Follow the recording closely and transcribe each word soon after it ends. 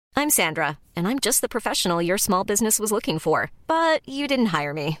I'm Sandra, and I'm just the professional your small business was looking for. But you didn't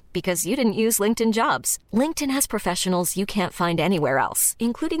hire me because you didn't use LinkedIn Jobs. LinkedIn has professionals you can't find anywhere else,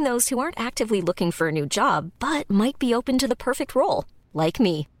 including those who aren't actively looking for a new job, but might be open to the perfect role, like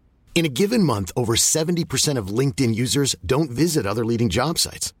me. In a given month, over 70% of LinkedIn users don't visit other leading job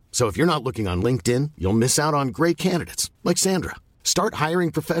sites. So if you're not looking on LinkedIn, you'll miss out on great candidates like Sandra. Start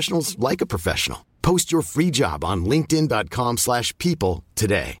hiring professionals like a professional. Post your free job on linkedin.com/people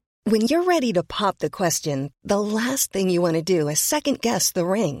today. When you're ready to pop the question, the last thing you want to do is second-guess the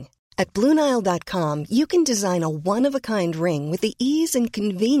ring. At BlueNile.com, you can design a one-of-a-kind ring with the ease and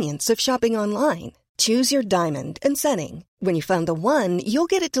convenience of shopping online. Choose your diamond and setting. When you find the one, you'll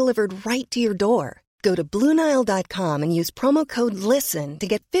get it delivered right to your door. Go to BlueNile.com and use promo code LISTEN to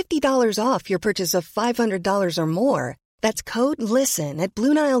get $50 off your purchase of $500 or more. That's code LISTEN at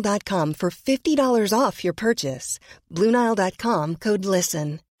BlueNile.com for $50 off your purchase. BlueNile.com, code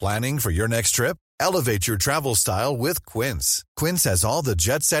LISTEN. Planning for your next trip? Elevate your travel style with Quince. Quince has all the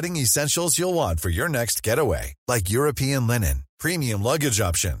jet-setting essentials you'll want for your next getaway, like European linen, premium luggage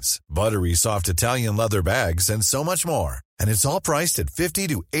options, buttery soft Italian leather bags, and so much more. And it's all priced at 50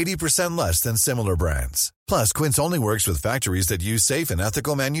 to 80% less than similar brands. Plus, Quince only works with factories that use safe and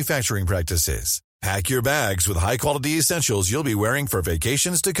ethical manufacturing practices. Pack your bags with high-quality essentials you'll be wearing for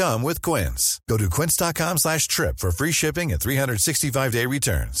vacations to come with Quince. Go to quince.com/trip for free shipping and 365-day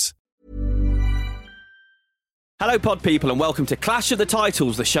returns. Hello, pod people, and welcome to Clash of the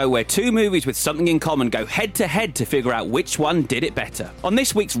Titles, the show where two movies with something in common go head-to-head to figure out which one did it better. On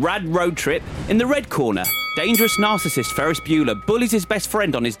this week's rad road trip, in the red corner, dangerous narcissist Ferris Bueller bullies his best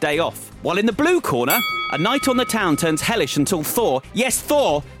friend on his day off. While in the blue corner, a night on the town turns hellish until Thor, yes,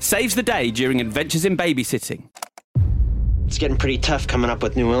 Thor, saves the day during adventures in babysitting. It's getting pretty tough coming up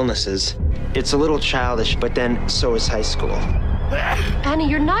with new illnesses. It's a little childish, but then so is high school. Annie,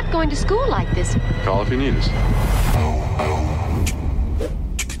 you're not going to school like this. Call if you need us.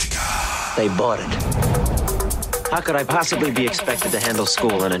 They bought it. How could I possibly be expected to handle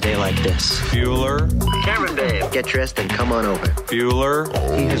school on a day like this? Bueller. Cameron, babe, get dressed and come on over. Bueller.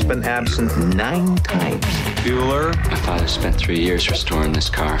 He has been absent 9 times. Bueller. My father spent 3 years restoring this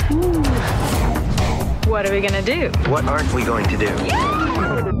car. What are we gonna do? What aren't we going to do?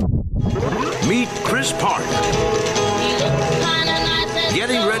 Meet Chris Park.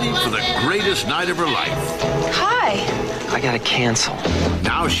 Getting ready for the greatest night of her life. Hi. I gotta cancel.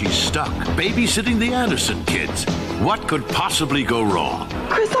 Now she's stuck babysitting the Anderson kids. What could possibly go wrong?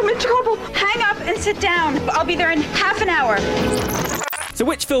 Chris, I'm in trouble. Hang up and sit down. I'll be there in half an hour. So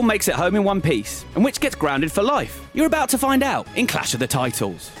which film makes it home in one piece, and which gets grounded for life? You're about to find out in Clash of the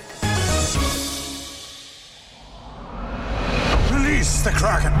Titles. Release the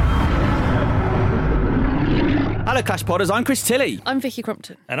Kraken. Hello, Clash Podders, I'm Chris Tilley. I'm Vicky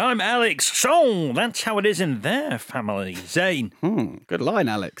Crumpton. And I'm Alex. So, that's how it is in their family. Zane. Good line,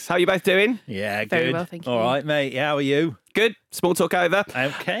 Alex. How are you both doing? Yeah, Very good. well, thank you. All right, mate. How are you? Good. Small talk over.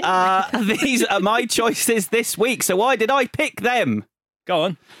 Okay. These are my choices this week, so why did I pick them? Go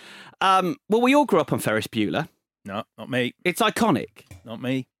on. Well, we all grew up on Ferris Bueller. No, not me. It's iconic. Not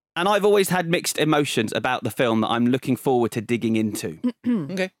me. And I've always had mixed emotions about the film that I'm looking forward to digging into.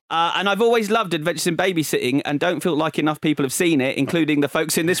 Okay. And I've always loved Adventures in Babysitting and don't feel like enough people have seen it, including the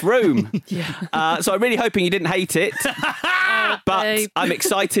folks in this room. So I'm really hoping you didn't hate it. But I'm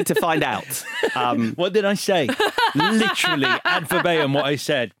excited to find out. What did I say? Literally, ad verbatim what I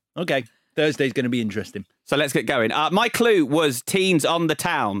said. Okay, Thursday's going to be interesting. So let's get going. My clue was Teens on the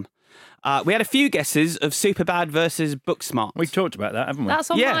Town. We had a few guesses of Superbad versus Booksmart. We've talked about that, haven't we? That's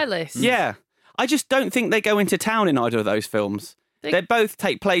on my list. Yeah. I just don't think they go into town in either of those films. They both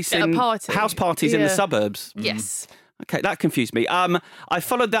take place in house parties in the suburbs. Yes. Okay, that confused me. I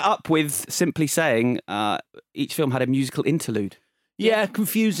followed that up with simply saying each film had a musical interlude. Yeah,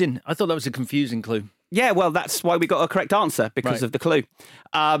 confusing. I thought that was a confusing clue. Yeah, well, that's why we got a correct answer, because of the clue.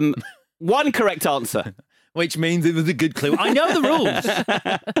 One correct answer. Which means it was a good clue. I know the rules.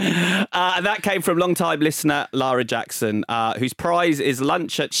 And that came from long-time listener Lara Jackson, whose prize is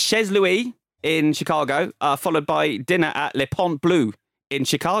lunch at Chez Louis in Chicago, followed by dinner at Le Pont Bleu in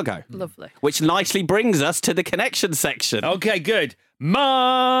Chicago. Lovely. Which nicely brings us to the connection section. Okay, good.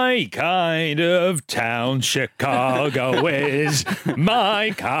 My kind of town, Chicago is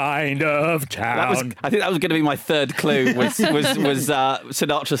my kind of town. I think that was going to be my third clue, was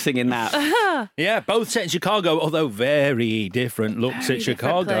Sinatra singing that. Yeah, both set in Chicago, although very different looks at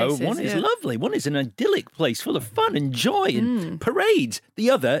Chicago. Places, one is lovely, one is an idyllic place full of fun and joy and parades. The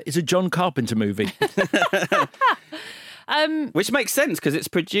other is a John Carpenter movie. Which makes sense, because it's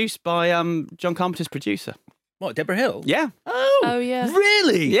produced by John Carpenter's producer. What, Deborah Hill? Yeah. Oh, yeah.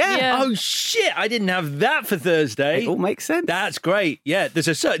 Really? Yeah. Oh, shit. I didn't have that for Thursday. It all makes sense. That's great. Yeah, there's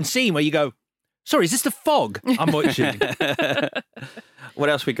a certain scene where you go, sorry, is this The Fog I'm watching? What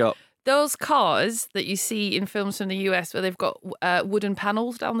else we got? Those cars that you see in films from the US where they've got wooden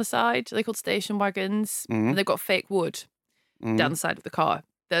panels down the side, they're called station wagons, and they've got fake wood down the side of the car.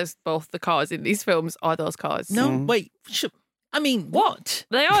 There's both the cars in these films are those cars. No, wait. I mean, what?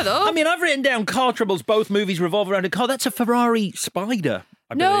 They are, though. I mean, I've written down car troubles. Both movies revolve around a car. That's a Ferrari Spider,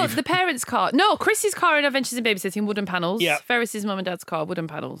 I No, believe. the parents' car. No, Chris's car in Adventures in Babysitting, wooden panels. Yeah. Ferris's mum and dad's car, wooden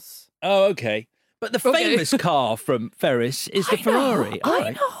panels. Oh, okay. But the famous car from Ferris is the Ferrari. All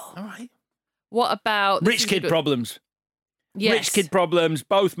right. know. All right. What about... Rich Kid Problems. Yes. Rich Kid Problems.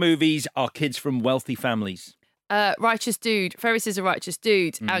 Both movies are kids from wealthy families. Righteous Dude. Ferris is a righteous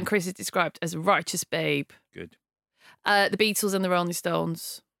dude, and Chris is described as a righteous babe. Good. The Beatles and the Rolling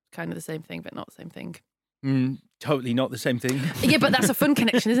Stones. Kind of the same thing, but not the same thing. Totally not the same thing. Yeah, but that's a fun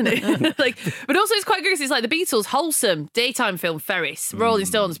connection, isn't it? But also it's quite good because it's like the Beatles, wholesome, daytime film, Ferris. Rolling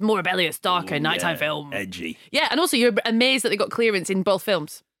Stones, more rebellious, darker, nighttime film. Edgy. Yeah, and also you're amazed that they got clearance in both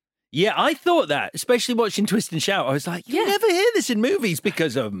films. Yeah, I thought that, especially watching Twist and Shout. I was like, you never hear this in movies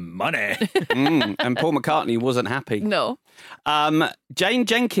because of money. And Paul McCartney wasn't happy. No. Jane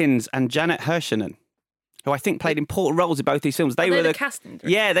Jenkins and Janet Hirschinen, who I think played important roles in both these films. They were the casting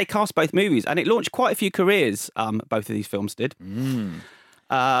directors? Yeah, they cast both movies, and it launched quite a few careers. Both of these films did.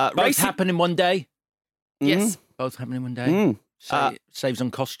 Both happen in one day. Yes. Both happen in one day. Saves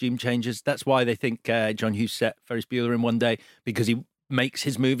on costume changes. That's why they think John Hughes set Ferris Bueller in one day, because he makes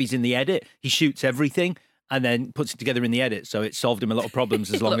his movies in the edit. He shoots everything and then puts it together in the edit. So it solved him a lot of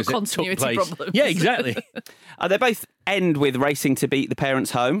problems as long as it took place. Problems. Yeah, exactly. They both end with racing to beat the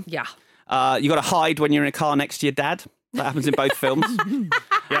parents home. Yeah. You got to hide when you're in a car next to your dad. That happens in both films.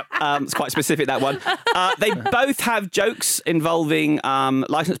 Yep. It's quite specific, that one. They both have jokes involving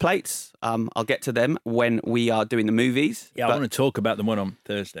license plates. I'll get to them when we are doing the movies. Yeah, I want to talk about the one on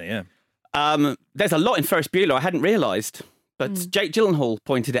Thursday, yeah. There's a lot in Ferris Bueller I hadn't realised, but Jake Gyllenhaal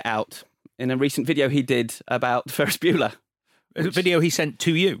pointed it out in a recent video he did about Ferris Bueller. A video he sent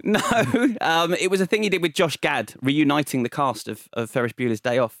to you? No, it was a thing he did with Josh Gad, reuniting the cast of Ferris Bueller's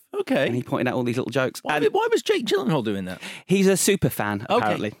Day Off. Okay. And he pointed out all these little jokes. Why was Jake Gyllenhaal doing that? He's a super fan,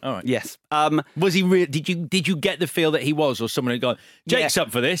 apparently. Okay. All right. Yes. Was he? Did you get the feel that he was, or someone had gone, Jake's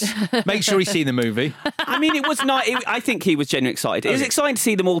up for this? Make sure he's seen the movie. I mean, it was not. I think he was genuinely excited. It was exciting to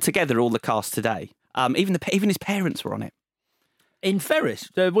see them all together, all the cast today. Even his parents were on it. In Ferris?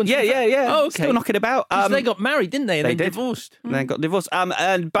 Yeah. Oh, okay. Still knocking about. They got married, didn't they? And they then did. divorced. They got divorced.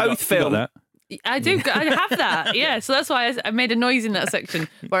 And both films. I do. I have that. Yeah. So that's why I made a noise in that section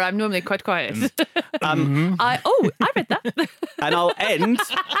where I'm normally quite quiet. I read that. And I'll end.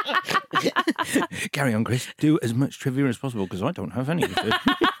 Carry on, Chris. Do as much trivia as possible because I don't have any of it.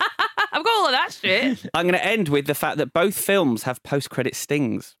 I've got all of that shit. I'm going to end with the fact that both films have post-credit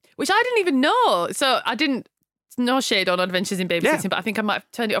stings, which I didn't even know. So I didn't. No shade on Adventures in Babysitting, but I think I might have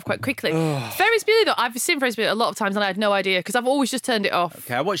turned it off quite quickly. Ferris Bueller, though, I've seen Ferris Bueller a lot of times and I had no idea because I've always just turned it off.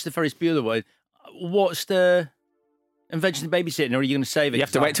 Okay, I watched the Ferris Bueller one. What's the Adventures in Babysitting, or are you going to save it? You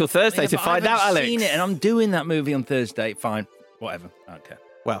have to wait till Thursday to find out, Alex. I've seen it, and I'm doing that movie on Thursday. Fine, whatever. Okay.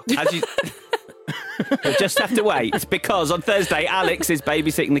 Well, as you you'll just have to wait. It's because on Thursday, Alex is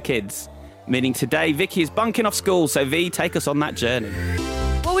babysitting the kids, meaning today Vicky is bunking off school. So V, take us on that journey.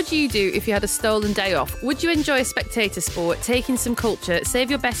 What would you do if you had a stolen day off? Would you enjoy a spectator sport, take in some culture, save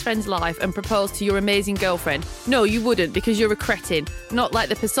your best friend's life and propose to your amazing girlfriend? No, you wouldn't, because you're a cretin. Not like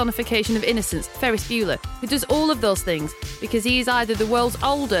the personification of innocence, Ferris Bueller, who does all of those things because he is either the world's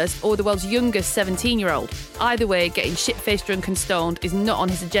oldest or the world's youngest 17-year-old. Either way, getting shit-faced, drunk and stoned is not on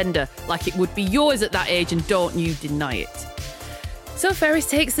his agenda, like it would be yours at that age, and don't you deny it. So Ferris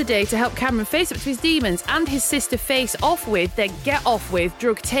takes the day to help Cameron face up to his demons and his sister face off with, then get off with,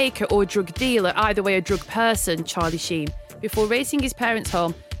 drug taker or drug dealer, either way a drug person, Charlie Sheen, before racing his parents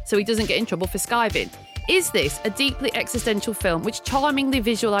home so he doesn't get in trouble for skiving. Is this a deeply existential film which charmingly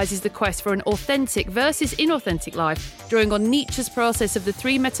visualises the quest for an authentic versus inauthentic life, drawing on Nietzsche's process of the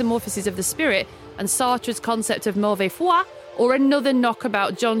three metamorphoses of the spirit and Sartre's concept of mauvais foi, or another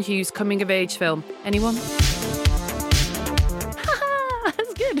knockabout John Hughes coming-of-age film? Anyone?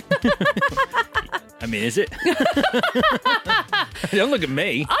 I mean, is it? Don't look at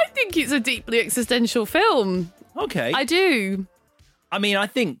me. I think it's a deeply existential film. Okay. I do. I mean, I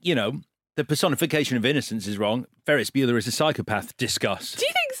think, the personification of innocence is wrong. Ferris Bueller is a psychopath. Discuss. Do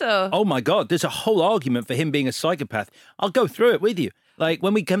you think so? Oh, my God. There's a whole argument for him being a psychopath. I'll go through it with you. Like,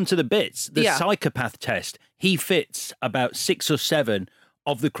 when we come to the bits, the psychopath test, he fits about 6 or 7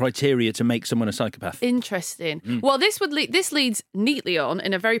 of the criteria to make someone a psychopath. Interesting. Well, this leads neatly on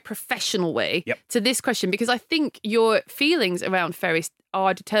in a very professional way to this question, because I think your feelings around Ferris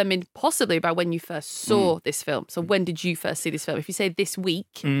are determined possibly by when you first saw this film. So when did you first see this film? If you say this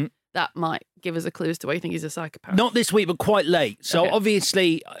week, that might give us a clue as to why you think he's a psychopath. Not this week, but quite late. So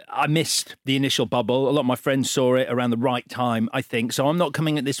obviously, I missed the initial bubble. A lot of my friends saw it around the right time, I think. So I'm not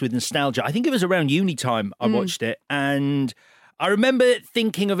coming at this with nostalgia. I think it was around uni time I watched it. And I remember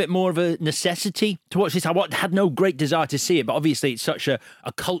thinking of it more of a necessity to watch this. I had no great desire to see it, but obviously it's such a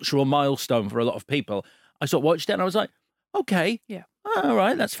cultural milestone for a lot of people. I sort of watched it and I was like, okay, all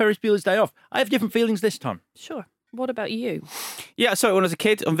right, that's Ferris Bueller's Day Off. I have different feelings this time. Sure. What about you? Yeah, I saw it when I was a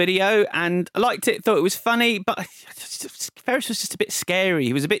kid on video and I liked it, thought it was funny, but Ferris was just a bit scary.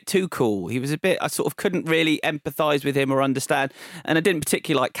 He was a bit too cool. I sort of couldn't really empathise with him or understand. And I didn't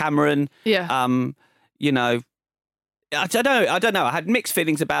particularly like Cameron. Yeah. You know, I don't know. I had mixed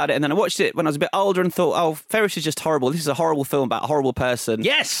feelings about it, and then I watched it when I was a bit older and thought, oh, Ferris is just horrible. This is a horrible film about a horrible person.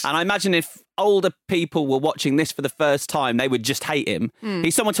 Yes! And I imagine if older people were watching this for the first time, they would just hate him.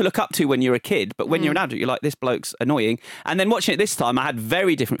 He's someone to look up to when you're a kid, but when you're an adult, you're like, this bloke's annoying. And then watching it this time, I had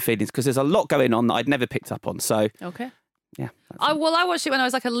very different feelings because there's a lot going on that I'd never picked up on. So, okay. Yeah. I watched it when I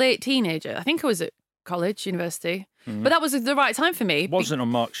was like a late teenager. I think I was at college, university. But that was the right time for me. It wasn't on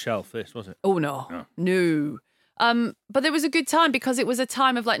Mark's shelf, this, was it? Oh, no. But there was a good time because it was a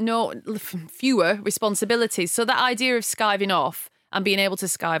time of like fewer responsibilities. So that idea of skiving off and being able to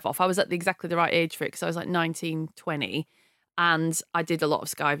skive off, I was at exactly the right age for it because I was like 19, 20 and I did a lot of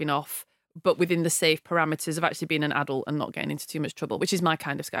skiving off, but within the safe parameters of actually being an adult and not getting into too much trouble, which is my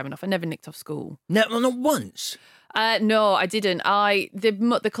kind of skiving off. I never nicked off school. No, not once? No, I didn't.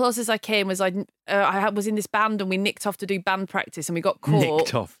 The closest I came was I was in this band and we nicked off to do band practice and we got caught.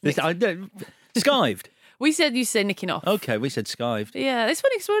 Nicked off? Skived? We said you say nicking off. Okay, we said skived. Yeah, this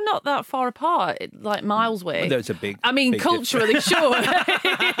one, because we're not that far apart, like miles away. Well, there's a big. I mean, big culturally, sure.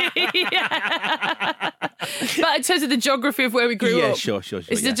 But in terms of the geography of where we grew up, sure.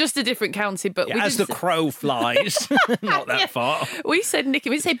 It's just a different county. But we as the crow flies, not that far. We said nicking.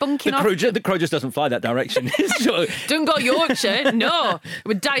 We say bunking off. The crow just doesn't fly that direction. Don't go Yorkshire. No, it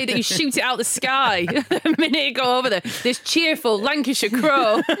would die that you shoot it out the sky the minute you go over there. This cheerful Lancashire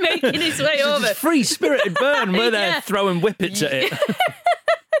crow making its way over. Free-spirited burn where they're throwing whippets at it.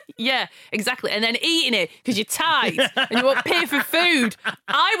 Yeah, exactly. And then eating it because you're tight and you won't pay for food.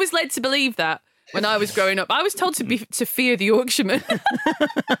 I was led to believe that when I was growing up. I was told to fear the Yorkshireman.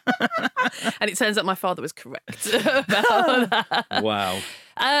 And it turns out my father was correct about that. Wow.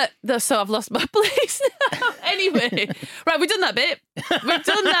 So I've lost my place now. Anyway, right, we've done that bit.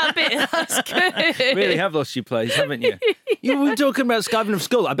 That's good. Really have lost your place, haven't you? You were talking about skiving of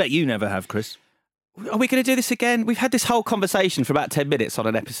school. I bet you never have, Chris. Are we going to do this again? We've had this whole conversation for about 10 minutes on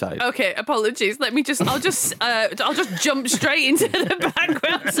an episode. Okay, apologies. I'll just jump straight into the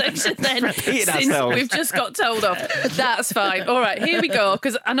background section then. Since we've just got told off. That's fine. All right, here we go,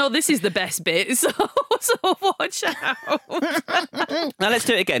 because I know this is the best bit, so watch out. Now let's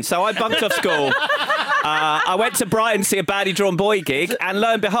do it again. So I bunked off school. I went to Brighton to see a Badly Drawn Boy gig, and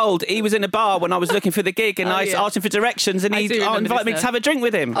lo and behold, he was in a bar when I was looking for the gig, and I asked him for directions, and he invited me to have a drink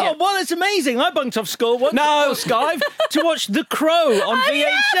with him. Oh, well, that's amazing. I bunked off school once Skive to watch The Crow on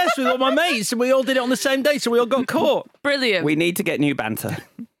VHS with all my mates, and we all did it on the same day, so we all got caught. Brilliant. We need to get new banter.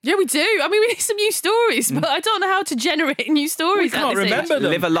 Yeah, we do. I mean, we need some new stories, but I don't know how to generate new stories. We can't remember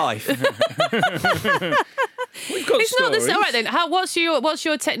them. Live a life. We've got it's stories. Not the same. All right then. What's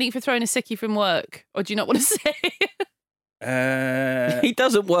your technique for throwing a sickie from work, or do you not want to say? He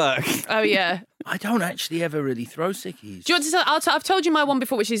doesn't work. Oh yeah. I don't actually ever really throw sickies. Do you want to tell? I've told you my one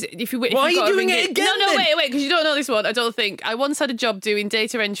before, which is if you. Why are you doing it again? No, wait, because you don't know this one. I don't think. I once had a job doing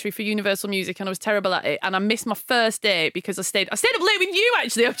data entry for Universal Music, and I was terrible at it. And I missed my first day because I stayed up late with you.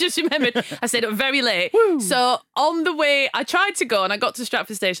 Actually, I've just remembered. I stayed up very late. Woo. So on the way, I tried to go, and I got to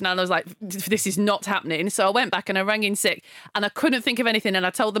Stratford Station, and I was like, "This is not happening." So I went back and I rang in sick, and I couldn't think of anything. And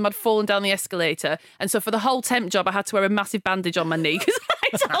I told them I'd fallen down the escalator, and so for the whole temp job, I had to wear a massive bandage on my knee because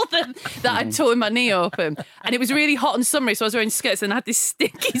I told them that I'd torn my knee open. And it was really hot and summery, so I was wearing skirts and I had this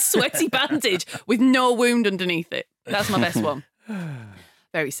sticky, sweaty bandage with no wound underneath it. That's my best one.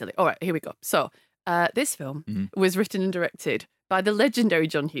 Very silly. All right, here we go. So this film was written and directed by the legendary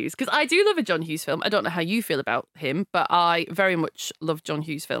John Hughes, because I do love a John Hughes film. I don't know how you feel about him, but I very much love John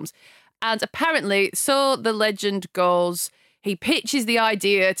Hughes films. And apparently, so the legend goes, he pitches the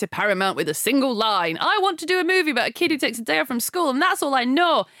idea to Paramount with a single line. I want to do a movie about a kid who takes a day off from school, and that's all I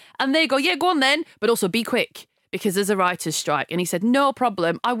know. And they go, yeah, go on then, but also be quick, because there's a writer's strike. And he said, no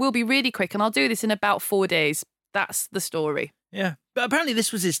problem, I will be really quick, and I'll do this in about 4 days. That's the story. Yeah, But apparently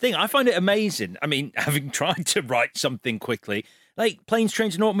this was his thing. I find it amazing. I mean, having tried to write something quickly, like Planes,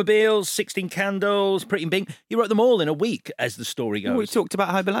 Trains and Automobiles, 16 Candles, Pretty in Pink, he wrote them all in a week as the story goes. We talked about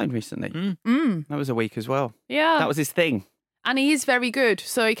Home Alone recently. That was a week as well. Yeah. That was his thing. And he is very good,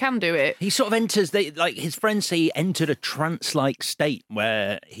 so he can do it. He sort of enters, like his friends say he entered a trance-like state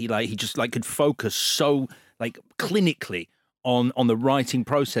where he just could focus so like clinically on the writing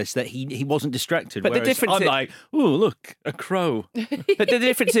process that he wasn't distracted. But the difference I'm like, oh, look, a crow. But the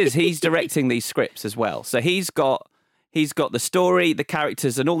difference is he's directing these scripts as well. So he's got the story, the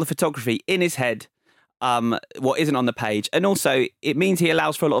characters, and all the photography in his head. What isn't on the page, and also it means he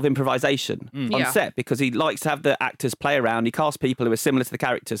allows for a lot of improvisation on set because he likes to have the actors play around. He casts people who are similar to the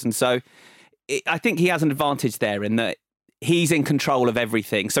characters, and so I think he has an advantage there in that he's in control of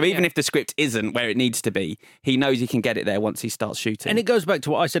everything. So even if the script isn't where it needs to be, he knows he can get it there once he starts shooting. And it goes back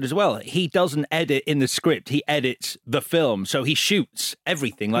to what I said as well. He doesn't edit in the script. He edits the film. So he shoots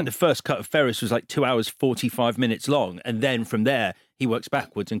everything. Like the first cut of Ferris was like 2 hours, 45 minutes long. And then from there, he works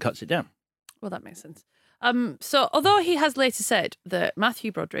backwards and cuts it down. Well, that makes sense. So, although he has later said that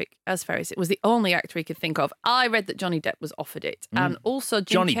Matthew Broderick as Ferris was the only actor he could think of, I read that Johnny Depp was offered it, and also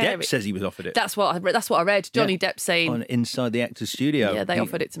Jim Johnny Carrey. Depp says he was offered it. That's what I read. Johnny Depp saying on Inside the Actors Studio. Yeah, they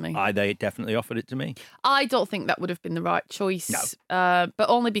offered it to me. They definitely offered it to me. I don't think that would have been the right choice, but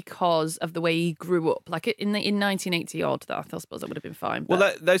only because of the way he grew up. Like in 1980 odd, I suppose that would have been fine. But...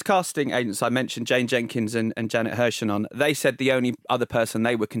 Well, those casting agents I mentioned, Jane Jenkins and Janet Hershanon, they said the only other person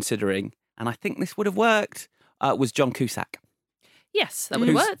they were considering, and I think this would have worked, was John Cusack. Yes, that would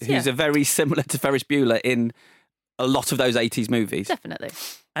have worked. Who's a very similar to Ferris Bueller in a lot of those 80s movies. Definitely.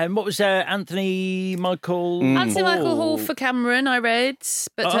 And what was Anthony Michael Anthony Michael Hall for Cameron, I read,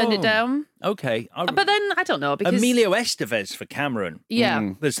 but turned it down. Okay. But then, I don't know, because... Emilio Estevez for Cameron.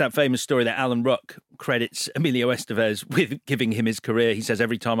 Yeah. There's that famous story that Alan Ruck credits Emilio Estevez with giving him his career. He says,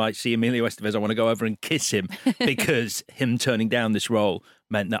 every time I see Emilio Estevez, I want to go over and kiss him because him turning down this role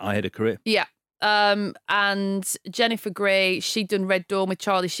meant that I had a career. Yeah. And Jennifer Grey, she'd done Red Dawn with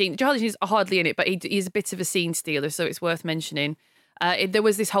Charlie Sheen. Charlie Sheen's hardly in it, but he's a bit of a scene stealer, so it's worth mentioning. There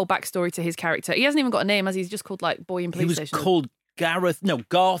was this whole backstory to his character. He hasn't even got a name, as he's just called like Boy in Police Station. He was called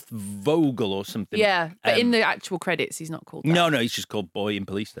Garth Vogel or something. Yeah, but in the actual credits, he's not called that. No, he's just called Boy in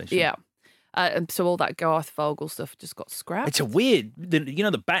Police Station. Yeah. And so all that Garth Vogel stuff just got scrapped. It's a weird, the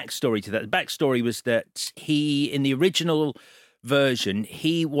backstory to that. The backstory was that he, in the original version,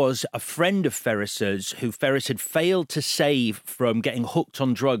 he was a friend of Ferris's who Ferris had failed to save from getting hooked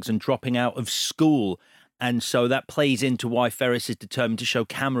on drugs and dropping out of school. And so that plays into why Ferris is determined to show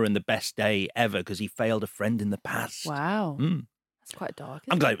Cameron the best day ever, because he failed a friend in the past. Wow. That's quite dark.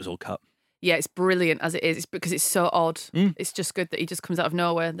 I'm glad it was all cut. Yeah, it's brilliant as it is. It's because it's so odd. It's just good that he just comes out of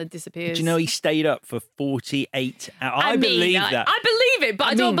nowhere and then disappears. Do you know he stayed up for 48 hours? I believe that. I believe it, but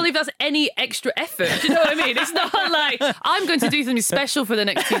I don't believe that's any extra effort. Do you know what I mean? It's not like I'm going to do something special for the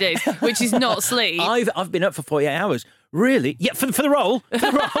next 2 days, which is not sleep. I've been up for 48 hours. Really? Yeah, for the role. For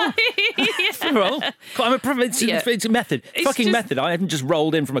the role. Yeah. For the role. It's a method. Method. I hadn't just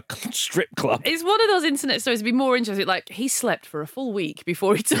rolled in from a strip club. It's one of those internet stories to be more interesting. Like, he slept for a full week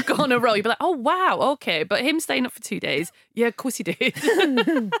before he took on a role. You'd be like, oh, wow, okay. But him staying up for 2 days, yeah, of course he did. He's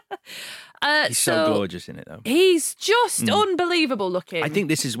so gorgeous in it, though. He's just unbelievable looking. I think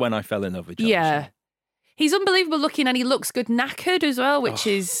this is when I fell in love with John. Yeah. He's unbelievable looking and he looks good knackered as well, which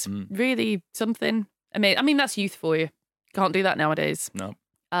is really something. I mean, that's youth for you. Can't do that nowadays. No.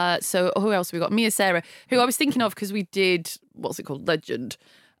 So who else have we got? Mia Sara, who I was thinking of because we did, what's it called? Legend.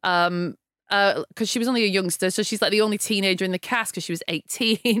 Because she was only a youngster, so she's like the only teenager in the cast because she was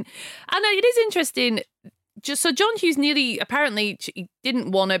 18. And it is interesting. So John Hughes apparently he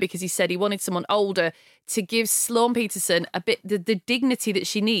didn't want her because he said he wanted someone older to give Sloane Peterson a bit the dignity that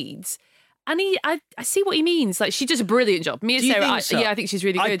she needs. And I see what he means. Like, she does a brilliant job. Mia Sara, so? I think she's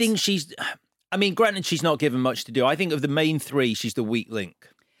really good. I think granted, she's not given much to do. I think of the main three, she's the weak link.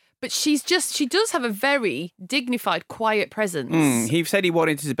 But she does have a very dignified, quiet presence. He said he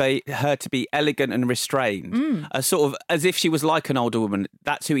wanted her to be elegant and restrained, sort of as if she was like an older woman.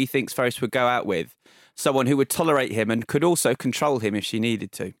 That's who he thinks Ferris would go out with. Someone who would tolerate him and could also control him if she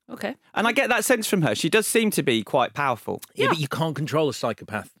needed to. Okay. And I get that sense from her. She does seem to be quite powerful. Yeah, but you can't control a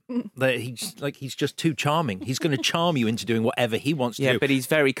psychopath. He's just too charming. He's going to charm you into doing whatever he wants to do. Yeah, but he's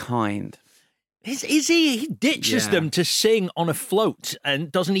very kind. Is he? He ditches them to sing on a float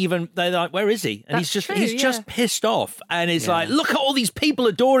and doesn't even. They're like, "Where is he?" And That's he's true, just pissed off, and is like, "Look at all these people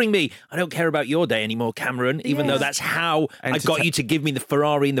adoring me. I don't care about your day anymore, Cameron. Even though that's how I got you to give me the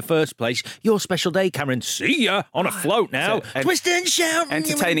Ferrari in the first place. Your special day, Cameron. See ya on a float now. Twist and shout.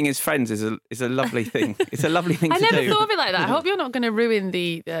 Entertaining his friends is a lovely thing. It's a lovely thing to do. I never thought of it like that. I hope you're not going to ruin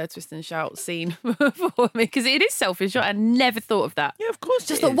the twist and shout scene for me, because it is selfish. I never thought of that. Yeah, of course.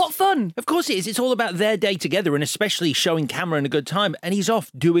 Just thought, what fun! Of course it is. It's all about their day together, and especially showing Cameron a good time. And he's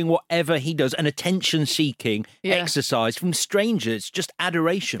off doing whatever he does, an attention-seeking exercise from strangers, just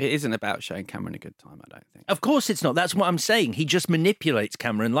adoration. It isn't about showing Cameron a good time, I don't think. Of course it's not. That's what I'm saying. He just manipulates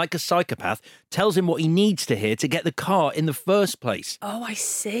Cameron like a psychopath, tells him what he needs to hear to get the car in the first place. Oh, I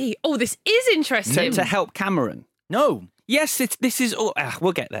see. Oh, this is interesting. To help Cameron. No. Yes, this is all.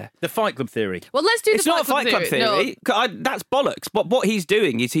 We'll get there. The Fight Club theory. Well, let's do it's the Fight Club theory. It's not a Fight Club theory. No. That's bollocks. But what he's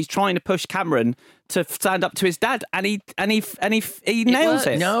doing is he's trying to push Cameron to stand up to his dad, and he nails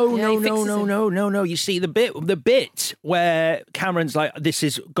it. No. You see the bit where Cameron's like, "This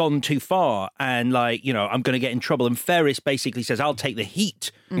has gone too far," and like, I'm going to get in trouble. And Ferris basically says, "I'll take the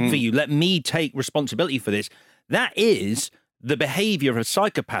heat for you. Let me take responsibility for this." That is the behaviour of a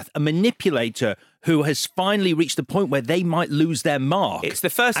psychopath, a manipulator who has finally reached the point where they might lose their mark. It's the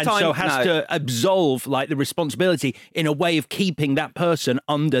first time... And so has to absolve the responsibility in a way of keeping that person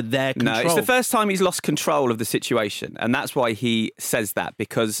under their control. No, it's the first time he's lost control of the situation. And that's why he says that,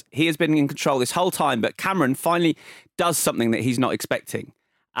 because he has been in control this whole time, but Cameron finally does something that he's not expecting.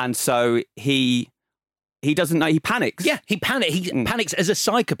 And so he doesn't know. He panics. Yeah, he panics as a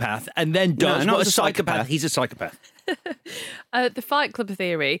psychopath and then does not what as a psychopath. He's a psychopath. The Fight Club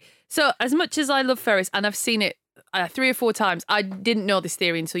theory. So as much as I love Ferris, and I've seen it 3 or 4 times, I didn't know this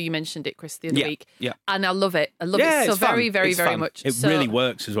theory until you mentioned it, Chris, the other week. Yeah. And I love it. I love it so very, very, very much. It really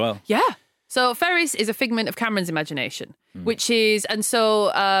works as well. Yeah. So Ferris is a figment of Cameron's imagination, which is, and so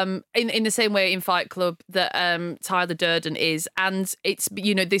in the same way in Fight Club that Tyler Durden is, and it's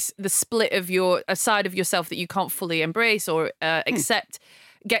the split of a side of yourself that you can't fully embrace or accept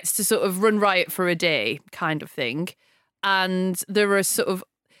gets to sort of run riot for a day, kind of thing, and there are sort of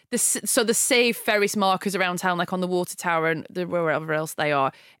the safe Ferris markers around town, like on the water tower and wherever else they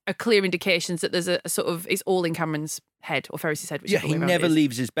are clear indications that there's a sort of it's all in Cameron's head or Ferris's head. Yeah, he never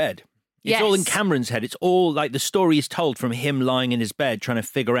leaves his bed. It's all in Cameron's head. It's all like the story is told from him lying in his bed trying to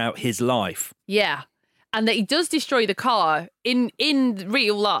figure out his life. Yeah. And that he does destroy the car in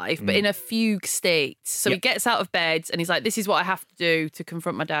real life, but in a fugue state. So he gets out of bed and he's like, this is what I have to do to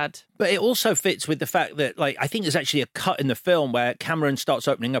confront my dad. But it also fits with the fact that, I think there's actually a cut in the film where Cameron starts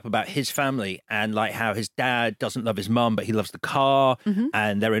opening up about his family and, how his dad doesn't love his mum, but he loves the car,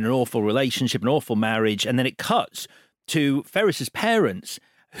 and they're in an awful relationship, an awful marriage. And then it cuts to Ferris's parents,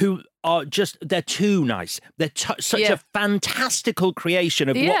 who are they're too nice. They're such a fantastical creation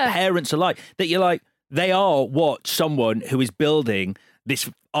of what parents are like, that you're like, they are what someone who is building this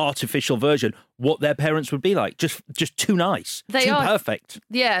artificial version, what their parents would be like. Just too nice. They are perfect.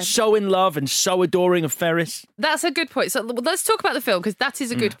 Yeah. So in love and so adoring of Ferris. That's a good point. So let's talk about the film, because that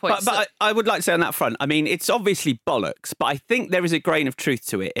is a good point. But I would like to say on that front, I mean, it's obviously bollocks, but I think there is a grain of truth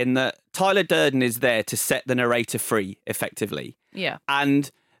to it in that Tyler Durden is there to set the narrator free, effectively. Yeah. And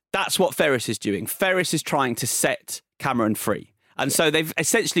that's what Ferris is doing. Ferris is trying to set Cameron free. And so they've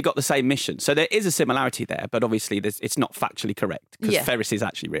essentially got the same mission. So there is a similarity there, but obviously it's not factually correct because Ferris is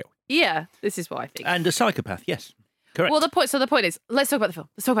actually real. Yeah, this is what I think. And a psychopath, yes. Correct. Well, the point is, let's talk about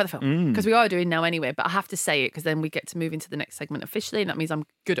the film. Because we are doing now anyway, but I have to say it because then we get to move into the next segment officially, and that means I'm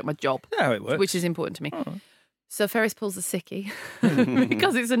good at my job. How it works. Which is important to me. Oh. So Ferris pulls a sickie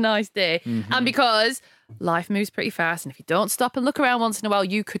because it's a nice day and because life moves pretty fast, and if you don't stop and look around once in a while,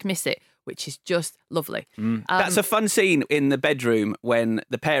 you could miss it, which is just lovely. That's a fun scene in the bedroom when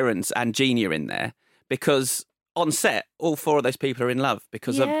the parents and Jeannie are in there, because on set, all 4 of those people are in love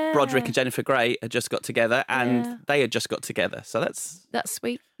because of Broderick and Jennifer Grey had just got together and they had just got together. So that's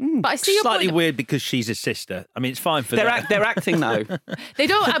sweet. But I see your slightly point. weird because she's a sister. I mean, it's fine for them. They're acting though. They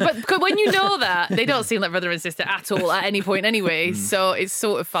don't, but when you know that, they don't seem like brother and sister at all at any point anyway. So it's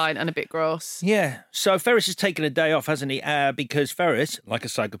sort of fine and a bit gross. Yeah. So Ferris has taken a day off, hasn't he? Because Ferris, like a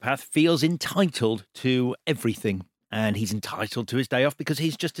psychopath, feels entitled to everything. And he's entitled to his day off because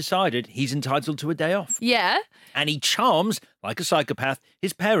he's just decided he's entitled to a day off. Yeah. And he charms, like a psychopath,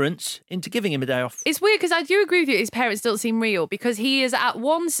 his parents into giving him a day off. It's weird because I do agree with you. His parents don't seem real because he is at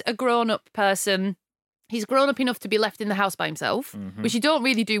once a grown-up person. He's grown up enough to be left in the house by himself, which you don't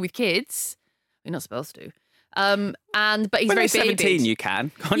really do with kids. You're not supposed to. But he's when very you're 17, babied. you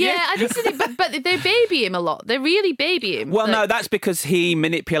can, can't you? Yeah, but they baby him a lot. They really baby him. Well, no, that's because he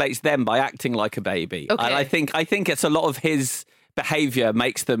manipulates them by acting like a baby. Okay. And I think it's a lot of his behaviour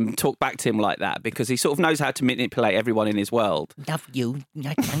makes them talk back to him like that because he sort of knows how to manipulate everyone in his world. Love you.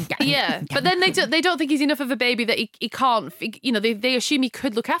 Yeah, but then they don't think he's enough of a baby that he can't. You know, they assume he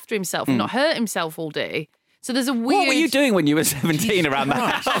could look after himself and not hurt himself all day. So there's a weird. What were you doing when you were 17 around the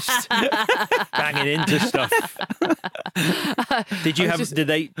house? Banging into stuff. Did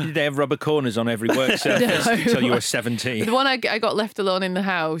they have rubber corners on every work surface until you were 17? The one I got left alone in the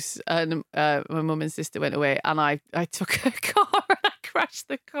house, and my mum and sister went away, and I took a car and I crashed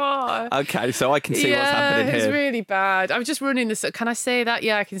the car. Okay, so I can see what's happening here. It's really bad. I was just running this. Can I say that?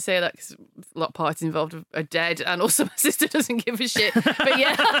 Yeah, I can say that because a lot of parties involved are dead, and also my sister doesn't give a shit. But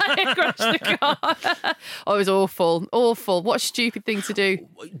yeah, I crashed the car. Oh, it was awful. Awful. What a stupid thing to do.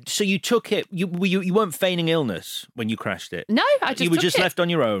 So you took it. You weren't feigning illness when you crashed it. No, I just. You were took just it. left on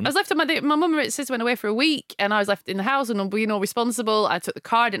your own. I was left on my mum and sister went away for a week, and I was left in the house and being all responsible. I took the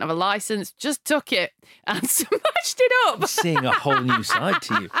car. I didn't have a license. Just took it and smashed it up. I'm seeing a whole new side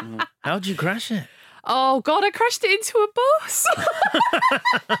to you. How'd you crash it? Oh God! I crashed it into a bus.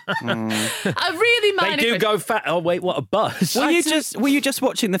 I really They do go fat. Oh wait, what a bus! Were you just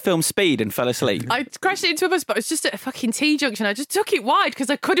watching the film Speed and fell asleep? I crashed it into a bus, but it was just at a fucking T-junction. I just took it wide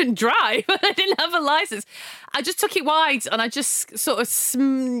because I couldn't drive and I didn't have a license. I just took it wide and I just sort of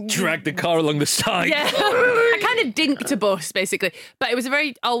dragged the car along the side. Yeah, I kind of dinked a bus basically, but it was a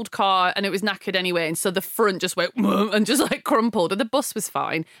very old car and it was knackered anyway, and so the front just went and just like crumpled, and the bus was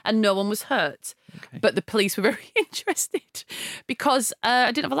fine and no one was hurt. Okay. But the police were very interested because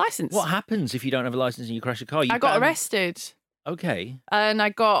I didn't have a license. What happens if you don't have a license and you crash a car? I got arrested. Okay. And I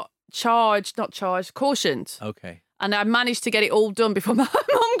got cautioned. Okay. And I managed to get it all done before my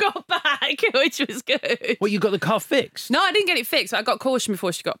mum got back, which was good. Well, you got the car fixed? No, I didn't get it fixed. I got cautioned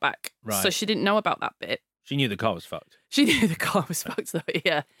before she got back. Right. So she didn't know about that bit. She knew the car was fucked. She knew the car was fucked, though,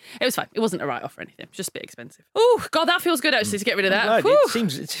 yeah. It was fine. It wasn't a write-off or anything. It was just a bit expensive. Oh, God, that feels good, actually, to get rid of that.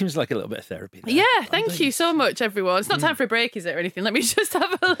 It seems like a little bit of therapy there. Yeah, thank you so much, everyone. It's not time for a break, is it, or anything? Let me just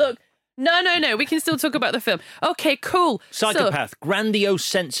have a look. No. We can still talk about the film. Okay, cool. Psychopath, grandiose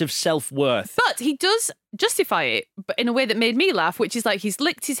sense of self-worth. But he does justify it, but in a way that made me laugh, which is like he's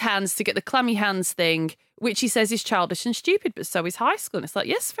licked his hands to get the clammy hands thing, which he says is childish and stupid, but so is high school. And it's like,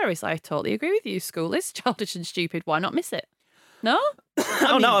 yes, Ferris, I totally agree with you. School is childish and stupid. Why not miss it? No?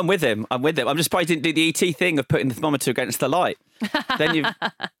 No, I'm with him. I'm just surprised he didn't do the ET thing of putting the thermometer against the light. Then you.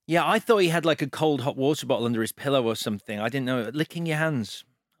 Yeah, I thought he had like a cold hot water bottle under his pillow or something. I didn't know. Licking your hands.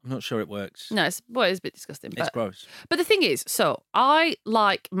 I'm not sure it works. No, it's a bit disgusting. It's gross. But the thing is, so I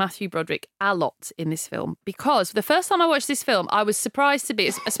like Matthew Broderick a lot in this film because the first time I watched this film, I was surprised to be,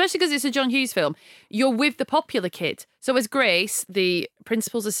 especially because it's a John Hughes film, you're with the popular kid. So as Grace, the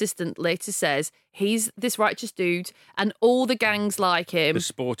principal's assistant, later says, he's this righteous dude and all the gangs like him. The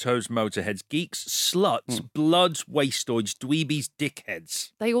sportos, motorheads, geeks, sluts, bloods, wastoids, dweebies,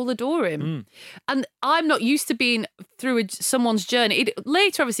 dickheads. They all adore him. And I'm not used to being through someone's journey.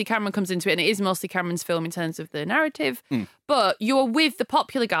 Later, obviously, Cameron comes into it and it is mostly Cameron's film in terms of the narrative. But you're with the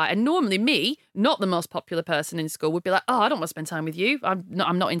popular guy. And normally me, not the most popular person in school, would be like, oh, I don't want to spend time with you. I'm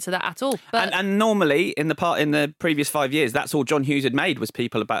not into that at all. But and normally in the previous 5 years, that's all John Hughes had made was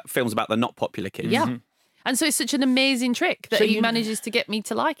films about the not popular kids. Yeah. And so it's such an amazing trick that he manages to get me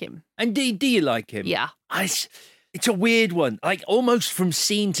to like him. And do you like him? Yeah. It's a weird one. Like almost from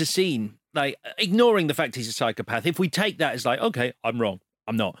scene to scene, like ignoring the fact he's a psychopath. If we take that as like, okay, I'm wrong.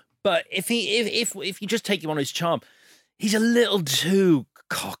 I'm not. But if you just take him on his charm, he's a little too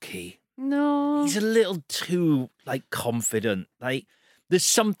cocky. No. He's a little too like confident. Like there's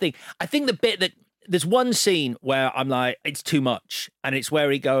something. I think the bit that there's one scene where I'm like, it's too much. And it's where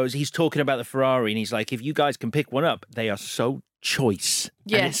he's talking about the Ferrari and he's like, if you guys can pick one up, they are so choice.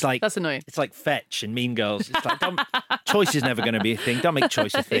 Yeah, it's like, that's annoying. It's like Fetch and Mean Girls. It's like, choice is never going to be a thing. Don't make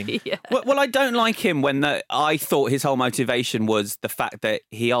choice a thing. Yeah. Well, I don't like him when I thought his whole motivation was the fact that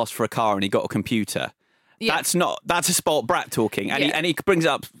he asked for a car and he got a computer. Yeah. That's a spoilt brat talking. And he brings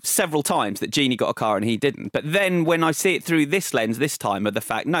it up several times that Jeannie got a car and he didn't. But then when I see it through this lens this time of the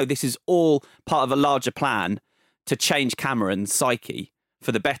fact, no, this is all part of a larger plan to change Cameron's psyche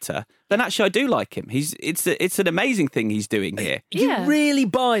for the better, then actually I do like him. It's an amazing thing he's doing here. You really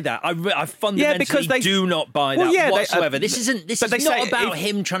buy that? I fundamentally do not buy that whatsoever. This is not about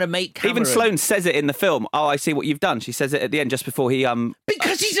him trying to make Cameron. Even Sloane says it in the film. Oh, I see what you've done. She says it at the end just before he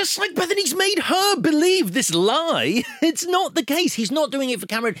because he's a psychopath and he's made her believe this lie. It's not the case. He's not doing it for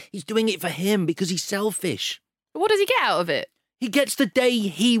Cameron. He's doing it for him because he's selfish. What does he get out of it? He gets the day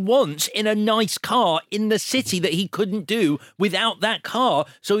he wants in a nice car in the city that he couldn't do without that car.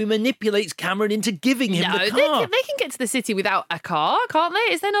 So he manipulates Cameron into giving him the car. They can get to the city without a car, can't they?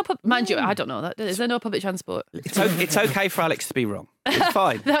 Is there no mind you? I don't know that. Is there no public transport? It's okay for Alex to be wrong. It's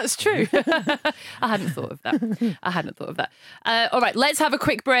fine. That's true. I hadn't thought of that. All right, let's have a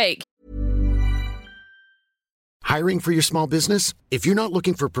quick break. Hiring for your small business? If you're not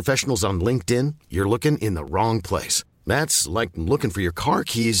looking for professionals on LinkedIn, you're looking in the wrong place. That's like looking for your car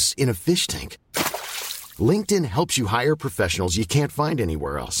keys in a fish tank. LinkedIn helps you hire professionals you can't find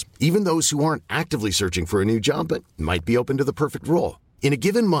anywhere else, even those who aren't actively searching for a new job but might be open to the perfect role. In a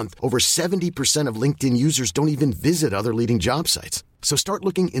given month, over 70% of LinkedIn users don't even visit other leading job sites. So start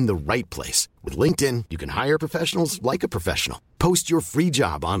looking in the right place. With LinkedIn, you can hire professionals like a professional. Post your free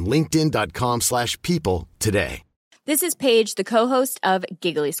job on linkedin.com/people today. This is Paige, the co-host of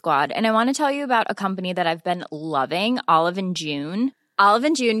Giggly Squad, and I want to tell you about a company that I've been loving, Olive & June.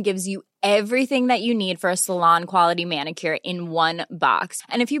 Olive & June gives you everything that you need for a salon-quality manicure in one box.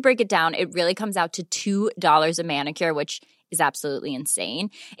 And if you break it down, it really comes out to $2 a manicure, which is absolutely insane.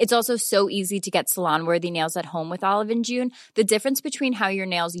 It's also so easy to get salon-worthy nails at home with Olive & June. The difference between how your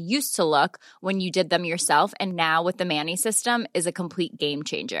nails used to look when you did them yourself and now with the Mani system is a complete game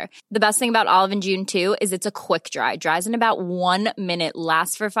changer. The best thing about Olive & June, too, is it's a quick dry. Dries in about 1 minute,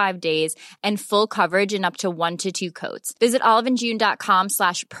 lasts for 5 days, and full coverage in up to 1 to 2 coats. Visit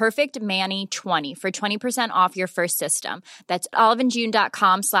oliveandjune.com/perfectmani20 for 20% off your first system. That's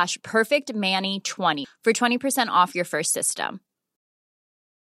oliveandjune.com/perfectmani20 for 20% off your first system.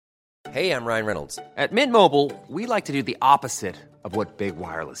 Hey, I'm Ryan Reynolds. At Mint Mobile, we like to do the opposite of what Big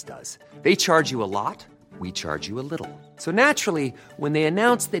Wireless does. They charge you a lot, we charge you a little. So naturally, when they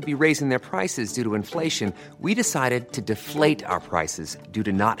announced they'd be raising their prices due to inflation, we decided to deflate our prices due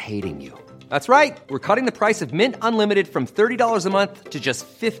to not hating you. That's right. We're cutting the price of Mint Unlimited from $30 a month to just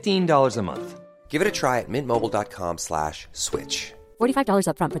 $15 a month. Give it a try at mintmobile.com/switch. $45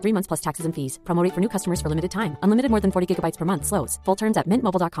 up front for 3 months plus taxes and fees. Promo rate for new customers for limited time. Unlimited more than 40 gigabytes per month. Slows full terms at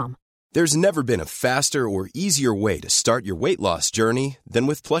mintmobile.com. There's never been a faster or easier way to start your weight loss journey than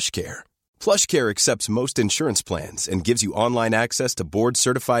with PlushCare. PlushCare accepts most insurance plans and gives you online access to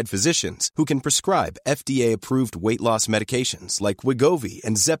board-certified physicians who can prescribe FDA-approved weight loss medications like Wegovy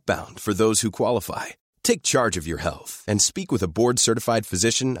and Zepbound for those who qualify. Take charge of your health and speak with a board-certified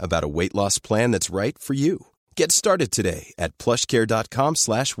physician about a weight loss plan that's right for you. Get started today at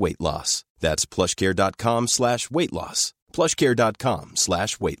plushcare.com/weight-loss. That's plushcare.com/weight-loss.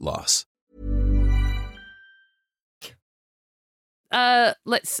 plushcare.com/weight-loss.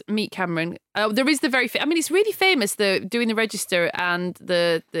 Let's meet Cameron. There is the he's really famous. Doing the register and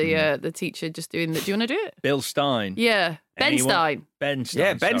the teacher just doing the. Do you want to do it? Bill Stein. Yeah, Ben Stein. Ben Stein.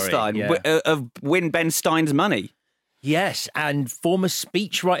 Yeah, Ben Stein. Yeah. Win Ben Stein's money. Yes, and former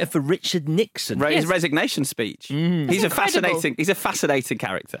speechwriter for Richard Nixon. His resignation speech. He's a fascinating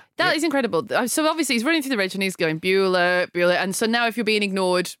character. That is incredible. So obviously he's running through the reg and he's going Bueller, and so now if you're being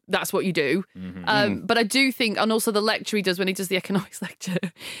ignored, that's what you do. But I do think, and also the lecture he does when he does the economics lecture,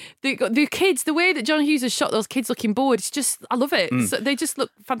 the kids, the way that John Hughes has shot those kids looking bored, it's just, I love it. So they just look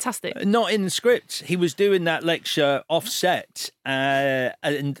fantastic. Not in the script. He was doing that lecture offset,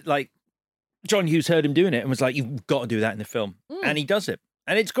 and like, John Hughes heard him doing it and was like, "You've got to do that in the film," and he does it,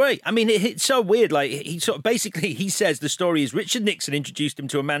 and it's great. I mean, it's so weird. Like he says the story is Richard Nixon introduced him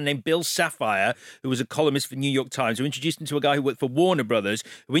to a man named Bill Safire, who was a columnist for New York Times, who introduced him to a guy who worked for Warner Brothers,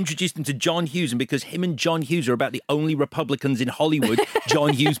 who introduced him to John Hughes, and because him and John Hughes are about the only Republicans in Hollywood,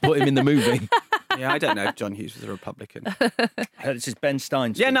 John Hughes put him in the movie. Yeah, I don't know if John Hughes was a Republican. This is Ben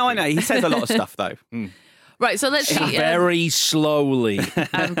Stein. Yeah, no, I know. He says a lot of stuff though. Right, so let's see. Very slowly.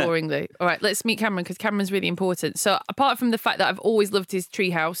 And boringly. All right, let's meet Cameron, because Cameron's really important. So apart from the fact that I've always loved his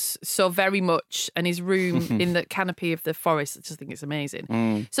treehouse so very much and his room in the canopy of the forest, I just think it's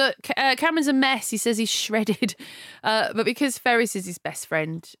amazing. So Cameron's a mess. He says he's shredded. But because Ferris is his best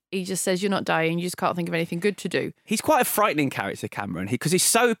friend, he just says, "You're not dying. You just can't think of anything good to do." He's quite a frightening character, Cameron, because he's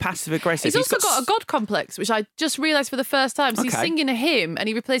so passive-aggressive. He's also got a God complex, which I just realised for the first time. So he's singing a hymn and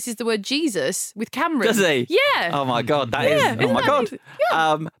he replaces the word Jesus with Cameron. Does he? Yeah. Oh my God, that is. Oh my God.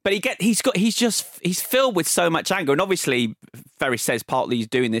 Yeah. But he's filled with so much anger, and obviously Ferris says partly he's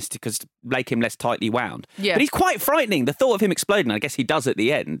doing this to make him less tightly wound. Yeah. But he's quite frightening. The thought of him exploding, I guess he does at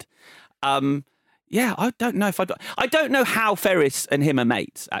the end. Yeah, I don't know I don't know how Ferris and him are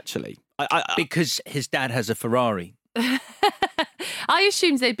mates. Actually, because his dad has a Ferrari. I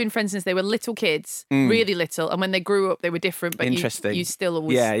assumed they'd been friends since they were little kids, really little, and when they grew up, they were different. But Interesting. You still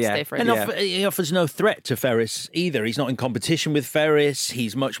always stay friends. And he offers no threat to Ferris either. He's not in competition with Ferris.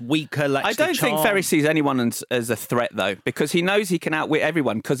 He's much weaker. I don't think Ferris sees anyone as a threat, though, because he knows he can outwit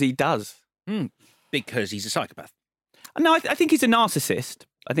everyone, because he does. Because he's a psychopath. No, I think he's a narcissist.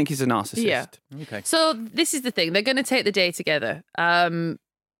 Yeah. Okay. So this is the thing. They're going to take the day together.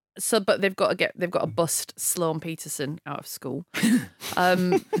 But they've got to bust Sloane Peterson out of school. So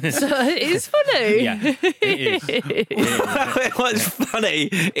it is funny. Yeah, it is. What's funny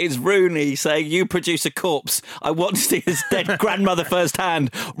is Rooney saying, "You produce a corpse. I want to see his dead grandmother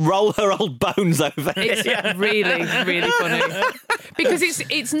firsthand. Roll her old bones over." It's really, really funny. Because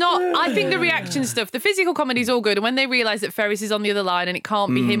it's not. I think the reaction stuff, the physical comedy is all good, and when they realise that Ferris is on the other line and it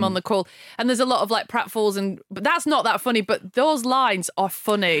can't be him on the call, and there's a lot of like pratfalls, but that's not that funny. But those lines are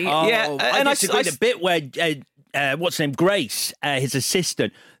funny. Oh, yeah, and I disagree. The bit where what's her name, Grace, his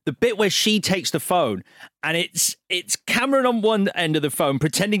assistant, the bit where she takes the phone and it's Cameron on one end of the phone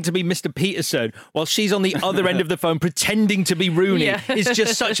pretending to be Mr. Peterson while she's on the other end of the phone pretending to be Rooney is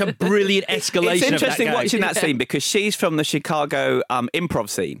just such a brilliant escalation. It's interesting of that watching that scene because she's from the Chicago improv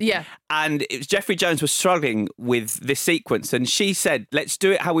scene. Yeah. And Jeffrey Jones was struggling with this sequence, and she said, "Let's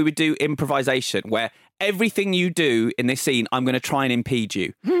do it how we would do improvisation, where everything you do in this scene, I'm going to try and impede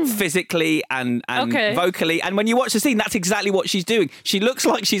you physically and vocally." And when you watch the scene, that's exactly what she's doing. She looks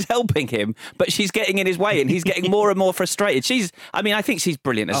like she's helping him, but she's getting in his way and he's getting more and more frustrated. I think she's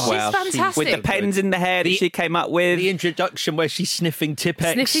brilliant as well. She's fantastic. With the pens in the hair that she came up with. The introduction where she's sniffing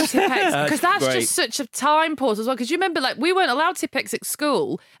Tipp-Ex. Because that's great. just such a time pause as well. Because you remember, like, we weren't allowed Tipp-Ex at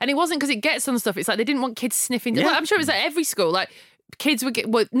school, and it wasn't because it gets on stuff. It's like they didn't want kids sniffing. Yeah. Well, I'm sure it was at every school. Like, kids would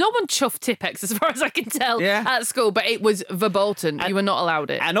no one chuffed Tipp-Ex as far as I can tell at school, but it was verboten. You were not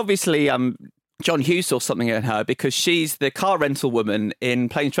allowed it. And obviously, John Hughes saw something in her because she's the car rental woman in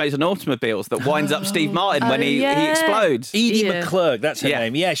Planes, Trains and Automobiles that winds up Steve Martin when he explodes. Edie McClurg, that's her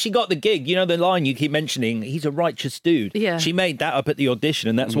name. Yeah, she got the gig. You know the line you keep mentioning, he's a righteous dude. Yeah. She made that up at the audition,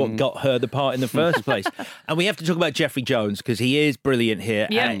 and that's what got her the part in the first place. And we have to talk about Jeffrey Jones because he is brilliant here.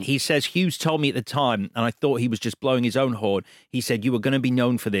 Yeah. And he says, Hughes told me at the time, and I thought he was just blowing his own horn, he said, "You were going to be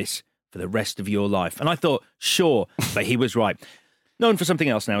known for this for the rest of your life." And I thought, sure, but he was right. Known for something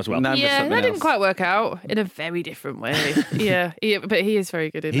else now as well. That didn't quite work out in a very different way. But he is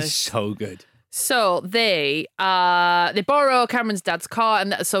very good in this. He's so good. So they borrow Cameron's dad's car,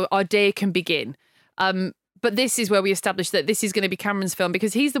 and so our day can begin. But this is where we establish that this is going to be Cameron's film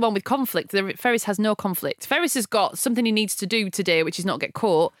because he's the one with conflict. Ferris has no conflict. Ferris has got something he needs to do today, which is not get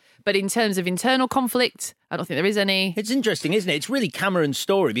caught. But in terms of internal conflict, I don't think there is any. It's interesting, isn't it? It's really Cameron's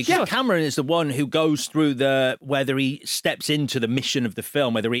story because Cameron is the one who goes through whether he steps into the mission of the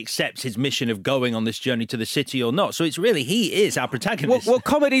film, whether he accepts his mission of going on this journey to the city or not. So it's really, he is our protagonist. Well,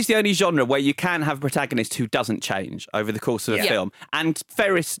 comedy's the only genre where you can have a protagonist who doesn't change over the course of a film. And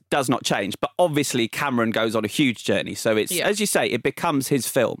Ferris does not change. But obviously Cameron goes on a huge journey. So it's, as you say, it becomes his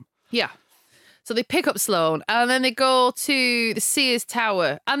film. Yeah. So they pick up Sloane and then they go to the Sears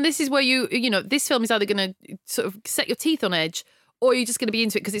Tower. And this is where this film is either going to sort of set your teeth on edge or you're just going to be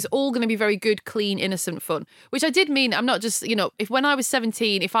into it because it's all going to be very good, clean, innocent fun. Which I did mean, I'm not just, if when I was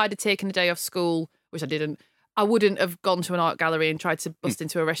 17, if I'd have taken a day off school, which I didn't, I wouldn't have gone to an art gallery and tried to bust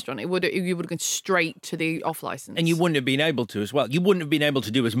into a restaurant. You would have gone straight to the off license. And you wouldn't have been able to as well. You wouldn't have been able to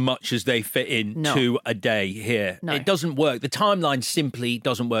do as much as they fit in to a day here. No. It doesn't work. The timeline simply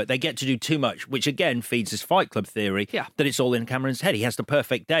doesn't work. They get to do too much, which again feeds this Fight Club theory that it's all in Cameron's head. He has the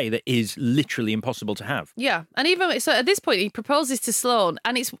perfect day that is literally impossible to have. Yeah. And even so at this point, he proposes to Sloane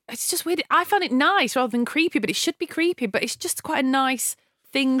and it's just weird. I found it nice rather than creepy, but it should be creepy, but it's just quite a nice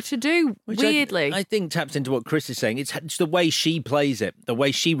thing to do, weirdly. I think taps into what Chris is saying. It's the way she plays it, the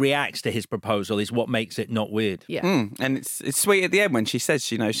way she reacts to his proposal is what makes it not weird. Yeah. And it's sweet at the end when she says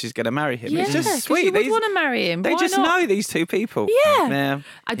she knows she's going to marry him. Yeah, it's just sweet. You would want to marry him. They Why just not? know these two people. Yeah.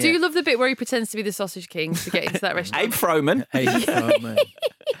 I do love the bit where he pretends to be the Sausage King to get into that restaurant. Abe Froman.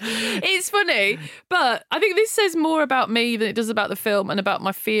 It's funny, but I think this says more about me than it does about the film and about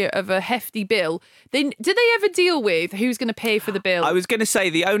my fear of a hefty bill. Do they ever deal with who's going to pay for the bill? I was going to say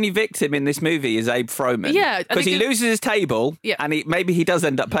the only victim in this movie is Abe Froman. Yeah. Because he loses his table and maybe he does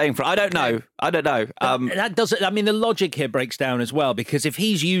end up paying for it. I don't know. That doesn't. I mean, the logic here breaks down as well because if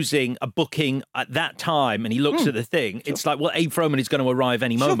he's using a booking at that time and he looks at the thing, it's like, well, Abe Froman is going to arrive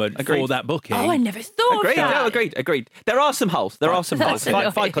any moment for that booking. Oh, I never thought of that. No, agreed. There are some holes. There are some holes. Fight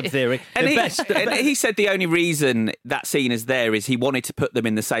Fight Club theory. And The he said the only reason that scene is there is he wanted to put them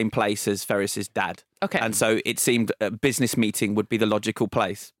in the same place as Ferris's dad. Okay. And so it seemed a business meeting would be the logical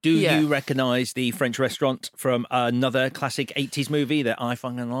place. Do you recognise the French restaurant from another classic 80s movie that I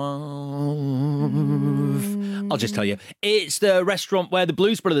fucking love? I'll just tell you. It's the restaurant where the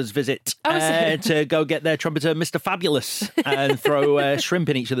Blues Brothers visit to go get their trumpeter, Mr. Fabulous, and throw shrimp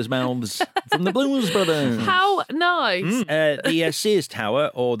in each other's mouths from the Blues Brothers. How nice. The Sears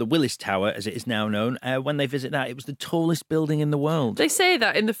Tower, or the Willis Tower, as it is now known, when they visit that, it was the tallest building in the world. They say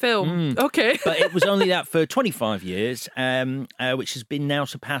that in the film. Okay. But it was only that for 25 years, which has been now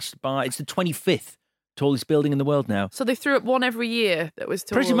surpassed by, it's the 25th tallest building in the world now. So they threw up one every year that was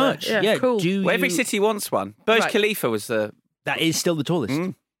taller. Pretty much, yeah. Cool. Well, every city wants one. Burj Khalifa was the... That is still the tallest.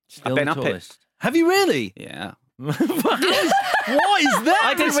 I've been up it. Have you really? Yeah. What is that?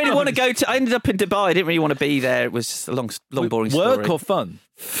 I didn't really want to go to... I ended up in Dubai. I didn't really want to be there. It was just a long boring story. Work or fun?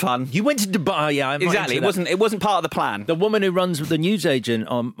 Fun. You went to Dubai, yeah. I'm exactly. It wasn't part of the plan. The woman who runs the newsagent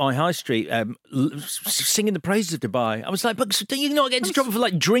on my high street singing the praises of Dubai. I was like, but do you not get into trouble for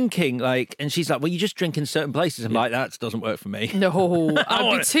like drinking? Like, and she's like, well, you just drink in certain places. I'm like, that doesn't work for me. No,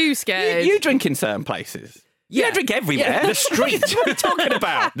 I'd be too scared. You drink in certain places. Yeah, you drink everywhere. Yeah. The street. What are you talking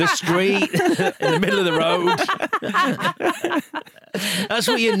about? The street, in the middle of the road. That's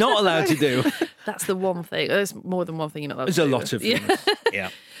what you're not allowed to do. That's the one thing. There's more than one thing you're not allowed to do. There's a lot of things. Yeah.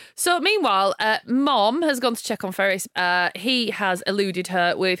 So meanwhile, Mom has gone to check on Ferris. He has eluded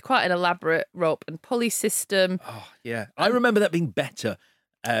her with quite an elaborate rope and pulley system. Oh, yeah. I remember that being better.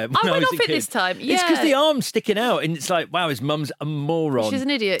 I went off it this time. Yeah. It's because the arm's sticking out and it's like, wow, his mum's a moron. She's an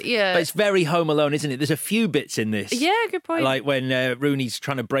idiot, yeah. But it's very Home Alone, isn't it? There's a few bits in this. Yeah, good point. Like when Rooney's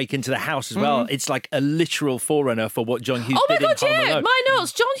trying to break into the house as well. It's like a literal forerunner for what John Hughes did in Home Alone. My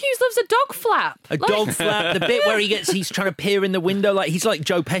notes. John Hughes loves a dog flap. Dog flap. The bit where he's trying to peer in the window. Like he's like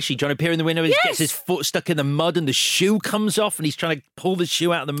Joe Pesci trying to peer in the window and he gets his foot stuck in the mud and the shoe comes off and he's trying to pull the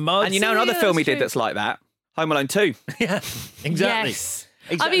shoe out of the mud. And you know another film he did that's like that? Home Alone 2. Yeah, exactly. Yes.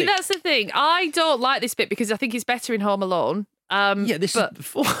 Exactly. I mean, that's the thing. I don't like this bit because I think it's better in Home Alone. This is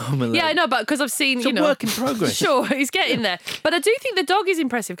before Home Alone. Yeah, I know, but because I've seen, it's a work in progress. Sure, he's getting there. But I do think the dog is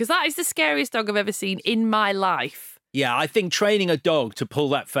impressive because that is the scariest dog I've ever seen in my life. Yeah, I think training a dog to pull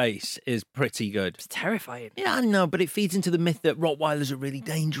that face is pretty good. It's terrifying. Yeah, I know, but it feeds into the myth that Rottweilers are really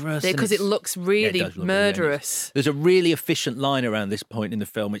dangerous. Because it looks really murderous. There's a really efficient line around this point in the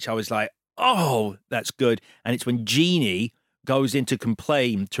film, which I was like, oh, that's good. And it's when Jeannie goes in to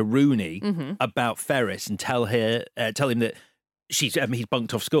complain to Rooney about Ferris and tell him that he's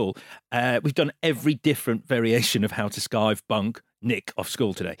bunked off school. We've done every different variation of how to skive bunk Nick off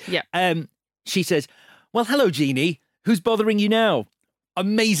school today. Yeah. She says, well, hello, Jeannie. Who's bothering you now?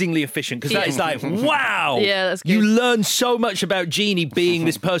 Amazingly efficient, because that is like, wow. Yeah, that's good. You learn so much about Jeannie being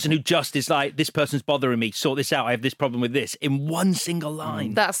this person who just is like, this person's bothering me, sort this out, I have this problem with this, in one single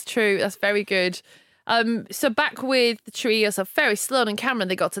line. That's true. That's very good. So back with the trio, so Ferris, Sloane and Cameron,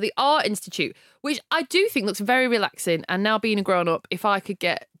 they got to the Art Institute, which I do think looks very relaxing. And now being a grown-up, if I could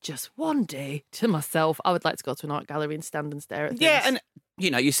get just one day to myself, I would like to go to an art gallery and stand and stare at things. Yeah, and,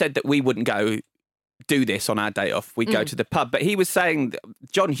 you said that we wouldn't go do this on our day off. We'd go to the pub. But he was saying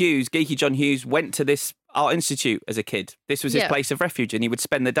John Hughes, geeky John Hughes, went to this Art Institute as a kid. This was his place of refuge and he would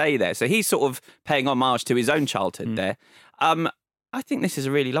spend the day there. So he's sort of paying homage to his own childhood there. I think this is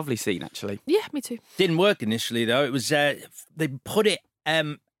a really lovely scene, actually. Yeah, me too. Didn't work initially, though. It was they put it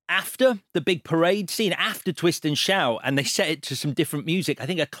after the big parade scene, after Twist and Shout, and they set it to some different music. I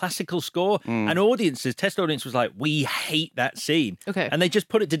think a classical score. And test audience was like, we hate that scene. Okay. And they just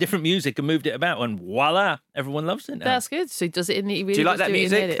put it to different music and moved it about, and voila, everyone loves it now. That's good. So he does it in the... Really do you like that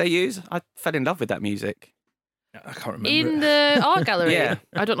music they use? I fell in love with that music. I can't remember. In the art gallery? Yeah.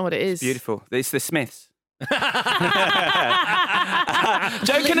 I don't know what it is. It's beautiful. It's the Smiths.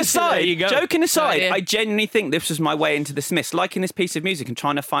 Joking aside, I genuinely think this was my way into the Smiths, liking this piece of music and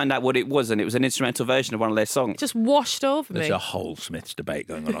trying to find out what it was, and it was an instrumental version of one of their songs. Just washed over me. There's a whole Smiths debate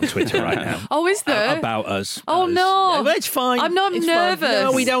going on Twitter right now. Oh, is there? About us. Oh, no. It's fine. I'm not nervous. Fine.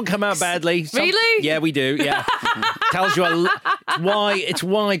 No, we don't come out badly. Really? Yeah, we do, yeah. Tells you it's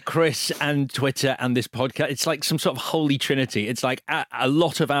why Chris and Twitter and this podcast, it's like some sort of holy trinity. It's like a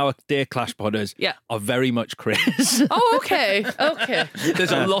lot of our dear Clash podders are very much Chris. Oh, okay. Okay.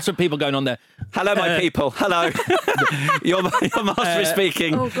 There's a lot of people going on there. Hello, my people. Hello. your master is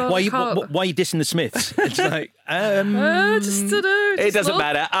speaking. Oh, God, why are you dissing the Smiths? It's like, it doesn't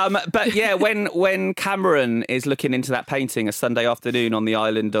matter. But yeah, when Cameron is looking into that painting a Sunday afternoon on the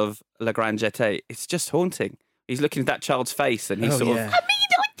island of La Grande Jetée, it's just haunting. He's looking at that child's face and he's sort of... I mean, I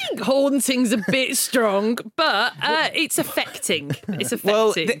think haunting's a bit strong, but it's affecting. It's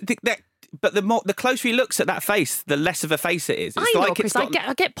affecting. Well, but the closer he looks at that face, the less of a face it is. It's I know, like Chris.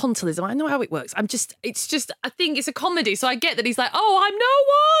 I get pontilism. I know how it works. I think it's a comedy, so I get that he's like, oh, I'm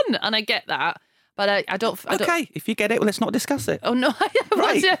no one, and I get that. But I don't. Okay, if you get it, well, let's not discuss it. Oh no,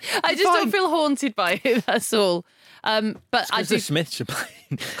 Right. I just don't feel haunted by it. That's all. But I do. The Smiths are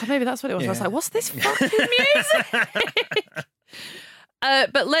playing. God, maybe that's what it was. I was like, what's this fucking music?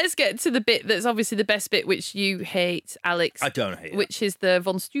 But let's get to the bit that's obviously the best bit, which you hate, Alex. I don't hate it. Which is the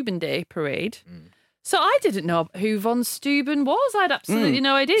Von Steuben Day parade. So I didn't know who Von Steuben was. I had absolutely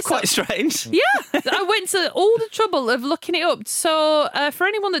no idea. It's quite strange. Yeah, I went to all the trouble of looking it up. So for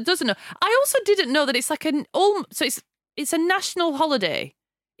anyone that doesn't know, I also didn't know that it's like it's a national holiday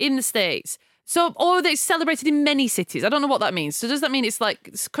in the States. So, or that it's celebrated in many cities. I don't know what that means. So does that mean it's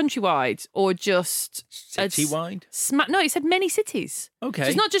like countrywide or just citywide? No, it said many cities. Okay. So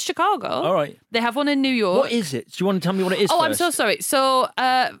it's not just Chicago. All right. They have one in New York. What is it? Do you want to tell me what it is Oh, first? I'm so sorry. So,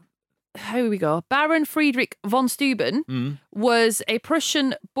 here we go. Baron Friedrich von Steuben was a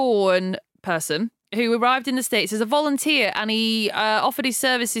Prussian-born person who arrived in the States as a volunteer, and he offered his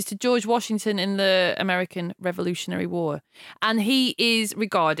services to George Washington in the American Revolutionary War. And he is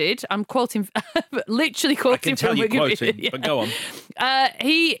regarded, I'm quoting, literally quoting from I can tell you Wikipedia. quoting, but go on.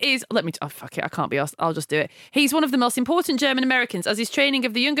 He is, fuck it, I can't be asked, I'll just do it. He's one of the most important German Americans, as his training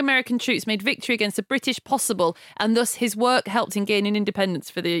of the young American troops made victory against the British possible, and thus his work helped in gaining independence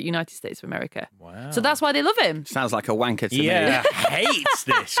for the United States of America. Wow. So that's why they love him. Sounds like a wanker to me. Yeah, hates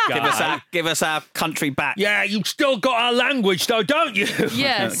this guy. Give us our country back. Yeah, you've still got our language though, don't you?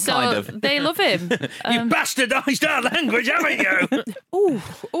 Yeah, so Kind of. they love him. You bastardised our language, haven't you?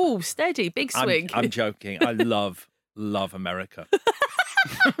 Ooh, steady, big swing. I'm joking. I love America.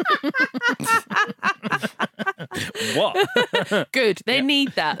 What? Good. They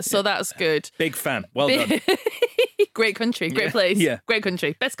need that, so that's good. Big fan. Well done. Great country, great place. Yeah. Great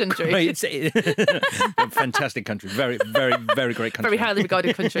country, best country. Great. A fantastic country. Very, very, very great country. Very highly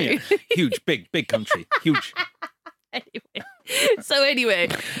regarded country. Yeah. Huge, big country. Huge. Anyway,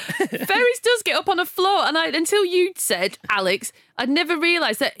 Ferris does get up on a floor, and until you said, Alex, I'd never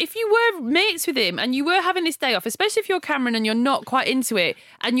realised that if you were mates with him and you were having this day off, especially if you're Cameron and you're not quite into it,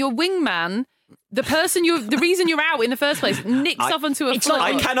 and your wingman, the reason you're out in the first place, nicks off onto a float.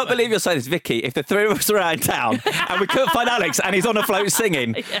 I cannot believe you're saying this, Vicky. If the three of us were out in town and we couldn't find Alex and he's on a float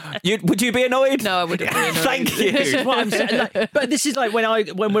singing, would you be annoyed? No, I wouldn't be annoyed. Thank you. This is what I'm saying. But this is like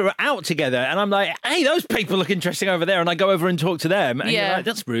when we were out together and I'm like, hey, those people look interesting over there, and I go over and talk to them, and you're like,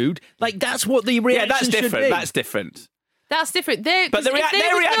 that's rude. Like, that's what the reaction that's different. should be. That's different. That's different. But their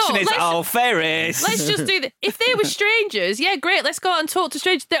reaction is, Ferris. Let's just do that. If they were strangers, yeah, great, let's go out and talk to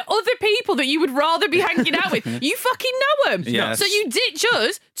strangers. They're other people that you would rather be hanging out with. You fucking know them. Yes. So you ditch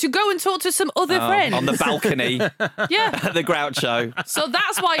us to go and talk to some other friends. On the balcony. Yeah. At the Groucho. So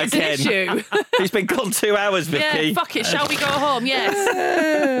that's why it's Again. an issue. He's been gone 2 hours, Vicky. Yeah, fuck it. Shall we go home?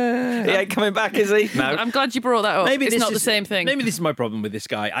 Yes. He ain't coming back, is he? No. I'm glad you brought that up. Maybe it's this not is the same thing. Maybe this is my problem with this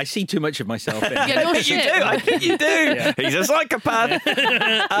guy. I see too much of myself in him. Yeah, no You shit. do. I think you do. Yeah. He's a psychopath.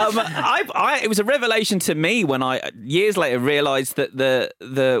 It was a revelation to me when I years later realised that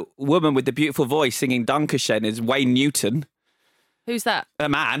the woman with the beautiful voice singing Dankeschön is Wayne Newton. Who's that? A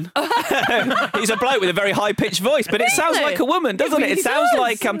man. He's a bloke with a very high-pitched voice, but it sounds like a woman, doesn't it? really It sounds does.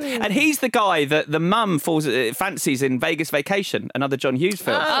 like... and he's the guy that the mum fancies in Vegas Vacation, another John Hughes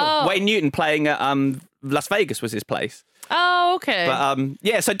film. Oh. Wayne Newton playing at Las Vegas was his place. Oh, okay. But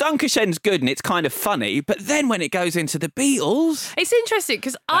so Dankeschön's good and it's kind of funny, but then when it goes into the Beatles... It's interesting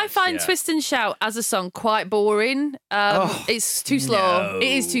because I find Twist and Shout as a song quite boring. It's too slow. no. It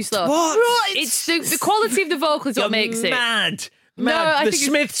is too slow. What? It's the quality of the vocals You're what makes it. mad. No, I the think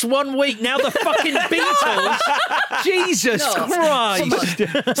Smiths 1 week, now the fucking Beatles. Jesus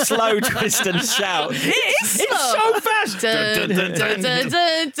Christ. Slow Twist and Shout. It is slow. It's so fast. Dun, dun, dun, dun,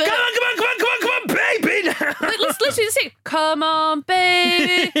 dun, dun. Come on, baby. Let's literally sing. Come on,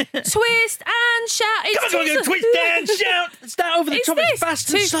 baby. Twist and shout. It's Come on, too slow. twist and shout. It's that over the top. It's fast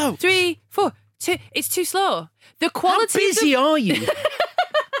and 2, slow. 3, 4. It's too slow. The quality. How busy are you?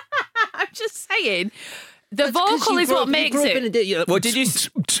 I'm just saying. The vocal is what makes it. Well, did you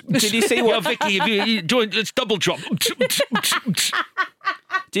see what Vicky? You joined. It's double drop.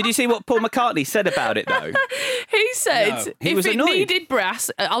 Did you see what Paul McCartney said about it though? He said, he if was it annoyed. needed brass,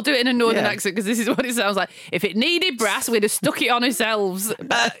 I'll do it in a northern accent because this is what it sounds like. If it needed brass, we'd have stuck it on ourselves.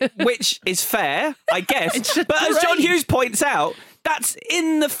 Which is fair, I guess. But as John Hughes points out, That's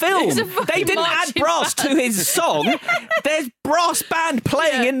in the film. They didn't add brass to his song. There's brass band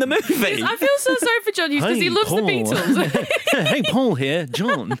playing in the movie. I feel so sorry for John Hughes because he loves the Beatles. Hey, Paul here,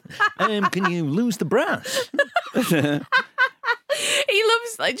 John. Can you lose the brass? He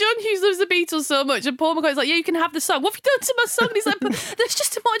loves, like, John Hughes loves the Beatles so much, and Paul McCartney's like, yeah, you can have the song. What have you done to my song? And he's like, but there's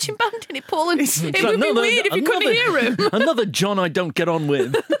just a marching band in it, Paul, and it would be weird if you couldn't hear him. Another John I don't get on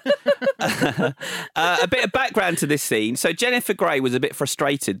with. A bit of background to this scene. So Jennifer Grey was a bit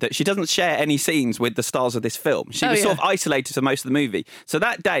frustrated that she doesn't share any scenes with the stars of this film. She was sort of isolated for most of the movie. So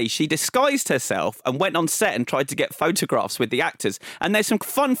that day, she disguised herself and went on set and tried to get photographs with the actors. And there's some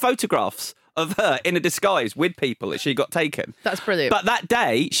fun photographs of her in a disguise with people that she got taken. That's brilliant. But that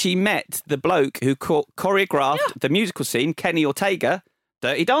day, she met the bloke who choreographed the musical scene, Kenny Ortega,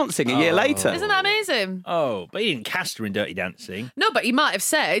 Dirty Dancing, a year later. Isn't that amazing? Oh, but he didn't cast her in Dirty Dancing. No, but he might have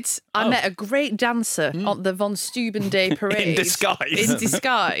said, I met a great dancer on the Von Steuben Day parade. In disguise. In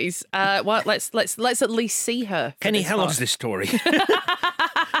disguise. Well, let's at least see her. Kenny, how long's this story?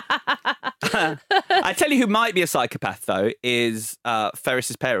 I tell you who might be a psychopath, though, is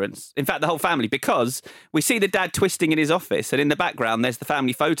Ferris's parents. In fact, the whole family, because we see the dad twisting in his office, and in the background, there's the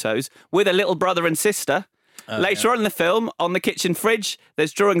family photos with a little brother and sister. Later on in the film, on the kitchen fridge,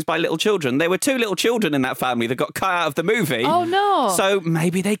 there's drawings by little children. There were 2 little children in that family that got cut out of the movie. Oh, no. So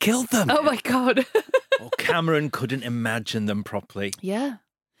maybe they killed them. Oh, my God. Cameron couldn't imagine them properly. Yeah.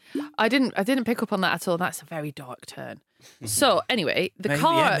 I didn't pick up on that at all. That's a very dark turn. So, anyway,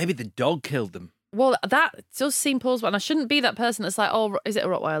 maybe the dog killed them. Well, that does seem plausible. And I shouldn't be that person that's like, oh, is it a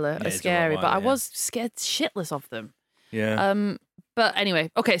Rottweiler? Yeah, It's scary. Rottweiler, but I was scared shitless of them. Yeah. But anyway,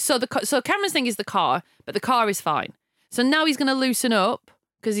 okay, so Cameron's thing is the car, but the car is fine. So now he's going to loosen up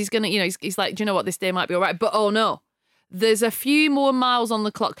because he's going to, he's like, do you know what, this day might be all right. But oh no, there's a few more miles on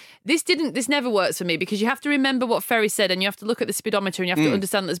the clock. This never works for me because you have to remember what Ferry said and you have to look at the speedometer and you have to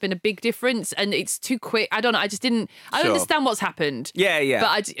understand that there's been a big difference and it's too quick. I don't know. I just didn't. I don't understand what's happened. Yeah.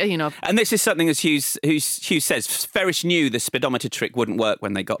 But And this is something, as Hughes says, Ferris knew the speedometer trick wouldn't work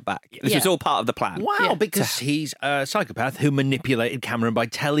when they got back. This was all part of the plan. Wow, because he's a psychopath who manipulated Cameron by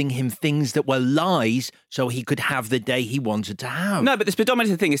telling him things that were lies so he could have the day he wanted to have. No, but the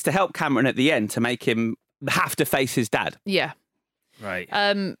speedometer thing is to help Cameron at the end to make him have to face his dad. Yeah. Right.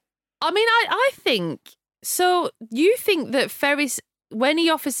 I mean, I think, so you think that Ferris, when he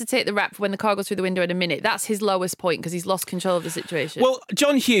offers to take the rap for when the car goes through the window in a minute, that's his lowest point because he's lost control of the situation? Well,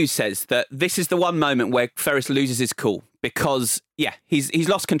 John Hughes says that this is the one moment where Ferris loses his cool because, he's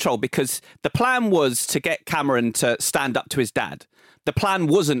lost control because the plan was to get Cameron to stand up to his dad. The plan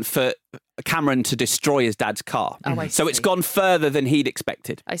wasn't for Cameron to destroy his dad's car. Oh, I so see. it's gone further than he'd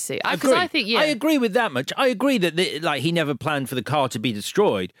expected. I see. Because I think, I agree with that much. I agree that he never planned for the car to be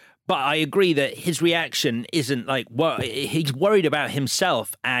destroyed. But I agree that his reaction isn't like, he's worried about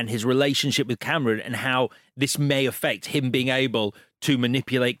himself and his relationship with Cameron and how this may affect him being able to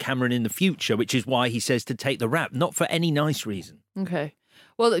manipulate Cameron in the future, which is why he says to take the rap, not for any nice reason. Okay.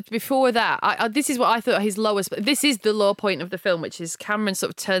 Well, before that, this is what I thought his lowest, but this is the low point of the film, which is Cameron sort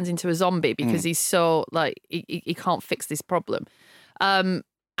of turns into a zombie because he's so, like, he can't fix this problem.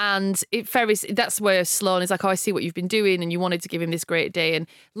 And Ferris, that's where Sloane is like, oh, I see what you've been doing and you wanted to give him this great day. And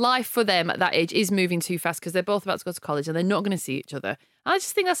life for them at that age is moving too fast because they're both about to go to college and they're not going to see each other. I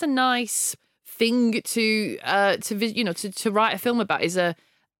just think that's a nice thing to write a film about, is a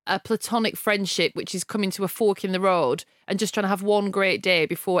platonic friendship which is coming to a fork in the road and just trying to have one great day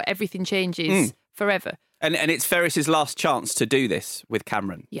before everything changes forever. And it's Ferris's last chance to do this with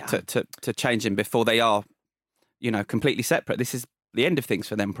Cameron, to change him before they are, completely separate. This is the end of things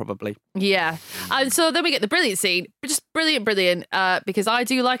for them, probably. Yeah. And so then we get the brilliant scene, just brilliant, because I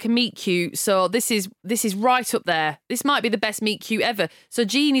do like a meet cute. So this is right up there. This might be the best meet cute ever. So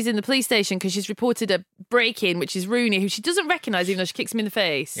Jeannie's in the police station because she's reported a break-in, which is Rooney, who she doesn't recognise even though she kicks him in the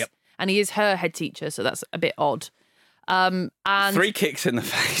face. Yep. And he is her head teacher, so that's a bit odd. And 3 kicks in the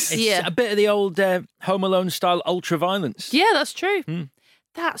face. It's a bit of the old Home Alone style ultra violence. Yeah, that's true.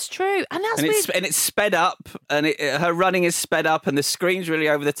 That's true. And that's weird. And it's sped up, and her running is sped up, and the screen's really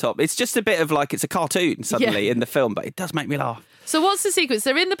over the top. It's just a bit of like it's a cartoon suddenly in the film, but it does make me laugh. So what's the sequence?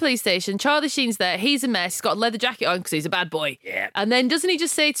 They're in the police station. Charlie Sheen's there. He's a mess. He's got a leather jacket on because he's a bad boy. Yeah. And then doesn't he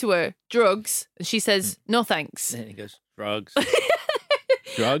just say to her, drugs? And she says, no thanks. And he goes, drugs.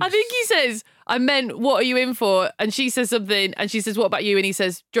 Drugs? I think he says, I meant, what are you in for? And she says something, and she says, what about you? And he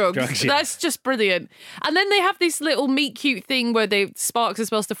says, drugs. Yeah. That's just brilliant. And then they have this little meet cute thing where sparks are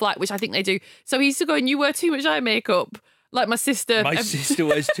supposed to fly, which I think they do. So he's still going, you wear too much eye makeup. Like my sister. My sister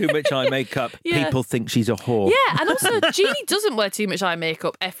wears too much eye makeup. Yeah. People think she's a whore. Yeah, and also Jeannie doesn't wear too much eye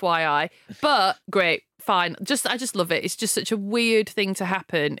makeup, FYI. But great. fine. I just love it. It's just such a weird thing to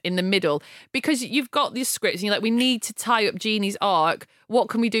happen in the middle because you've got these scripts and you're like, we need to tie up Jeannie's arc. What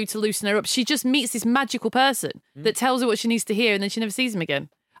can we do to loosen her up? She just meets this magical person that tells her what she needs to hear and then she never sees him again.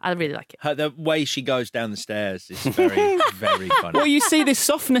 I really like it. The way she goes down the stairs is very, very funny. Well, you see this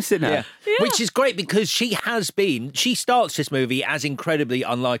softness in her. Yeah. Which is great because she starts this movie as incredibly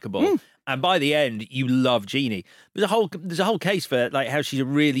unlikable. And by the end, you love Jeannie. There's a whole case for like how she's a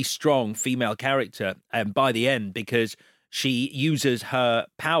really strong female character. And by the end, because she uses her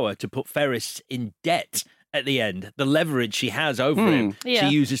power to put Ferris in debt at the end. The leverage she has over him, she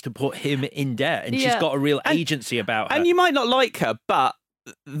uses to put him in debt. And she's got a real agency about her. And you might not like her, but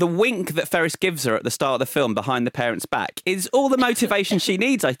the wink that Ferris gives her at the start of the film behind the parents' back is all the motivation she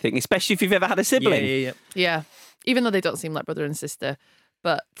needs, I think, especially if you've ever had a sibling. Yeah. Even though they don't seem like brother and sister.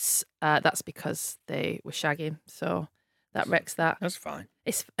 But that's because they were shagging. So that wrecks that. That's fine.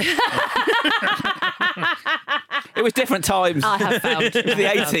 It was different times. I have found. It was the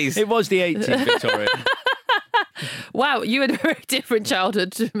 80s. It was the 80s, Victoria. Wow, you had a very different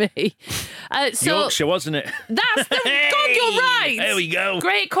childhood to me. Yorkshire, wasn't it? That's the... God, you're right. There we go.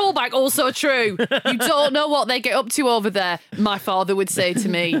 Great callback, also true. You don't know what they get up to over there, my father would say to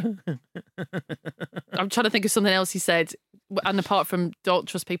me. I'm trying to think of something else he said. And apart from don't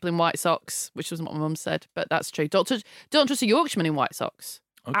trust people in white socks, which was what my mum said, but that's true. Don't trust a Yorkshireman in white socks.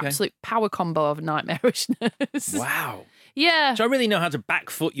 Okay. Absolute power combo of nightmarishness. Wow. Yeah. So I really know how to back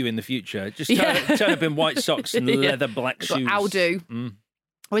foot you in the future. Just turn up in white socks and leather black shoes. I'll do.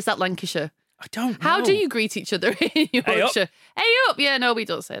 Or is that Lancashire? I don't know. How do you greet each other in Yorkshire? Hey up. Yeah, no, we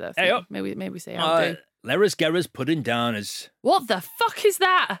don't say that. Hey up. Maybe say how do. Leras Gerras pudding downers. What the fuck is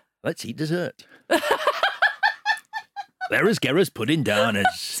that? Let's eat dessert. Leras Gerras pudding downers.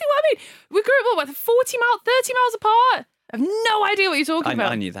 See what I mean? We grew up, 30 miles apart? I have no idea what you're talking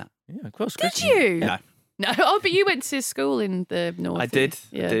about. I knew that. Yeah, of course. Did you? No. No, but you went to school in the north. I did.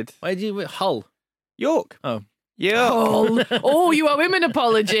 Yeah. I did. Where did you go? Hull? York. Oh. Yeah. Oh, you owe him an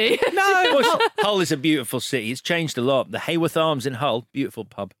apology. No. Hull is a beautiful city. It's changed a lot. The Hayworth Arms in Hull, beautiful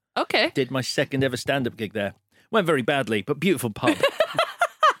pub. Okay. Did my second ever stand-up gig there. Went very badly, but beautiful pub.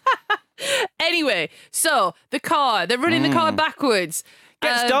 Anyway, so the car, they're running the car backwards.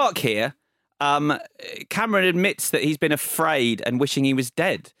 Gets dark here. Cameron admits that he's been afraid and wishing he was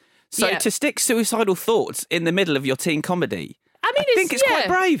dead. So to stick suicidal thoughts in the middle of your teen comedy, I think it's quite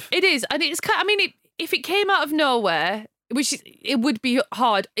brave. It is. And it's kind of, if it came out of nowhere, it would be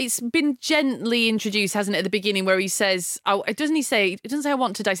hard. It's been gently introduced, hasn't it, at the beginning where he says, it doesn't say I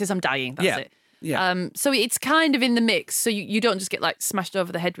want to die, he says I'm dying. That's it. Yeah. So it's kind of in the mix, so you don't just get like smashed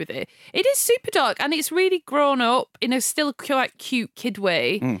over the head with it. It is super dark and it's really grown up in a still quite cute kid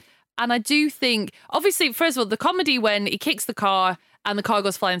way. And I do think, obviously, first of all, the comedy when he kicks the car and the car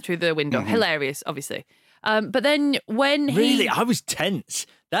goes flying through the window, hilarious, obviously. But then when Really? I was tense.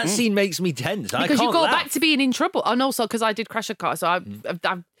 That scene makes me tense. Because you go back to being in trouble. And also because I did crash a car, so I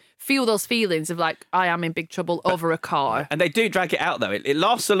feel those feelings of like, I am in big trouble over a car. And they do drag it out, though. It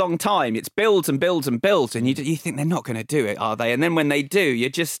lasts a long time. It builds and builds and builds, and you think they're not going to do it, are they? And then when they do,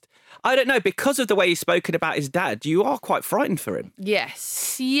 you're just... I don't know, because of the way he's spoken about his dad, you are quite frightened for him.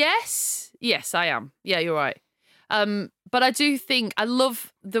 Yes, I am. Yeah, you're right. But I do think, I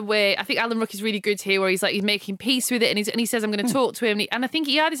love the way, I think Alan Ruck is really good here, where he's making peace with it, and he says, I'm going to talk to him. And I think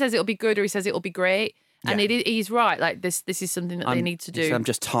he either says it'll be good or he says it'll be great. And he's right. Like, this is something that they need to do. I'm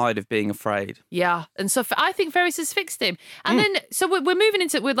just tired of being afraid. Yeah. And so I think Ferris has fixed him. And then, so we're moving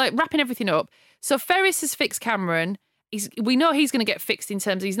into, we're like wrapping everything up. So Ferris has fixed Cameron. We know he's going to get fixed in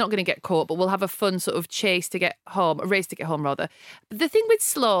terms of he's not going to get caught, but we'll have a fun sort of chase to get home, a race to get home, rather. But the thing with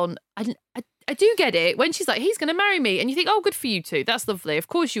Sloane, I do get it. When she's like, he's going to marry me. And you think, oh, good for you two. That's lovely. Of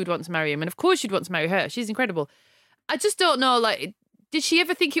course you would want to marry him. And of course you'd want to marry her. She's incredible. I just don't know, like, did she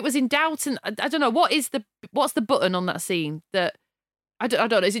ever think it was in doubt? And I don't know, what's the button on that scene that, I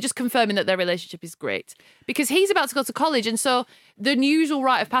don't know, is it just confirming that their relationship is great? Because he's about to go to college, and so the usual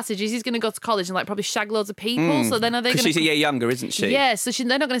rite of passage is he's going to go to college and like probably shag loads of people. So then are they going to... Because she's a year younger, isn't she? Yeah, so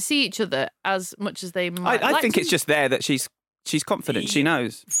they're not going to see each other as much as they might I think it's just there that she's confident. She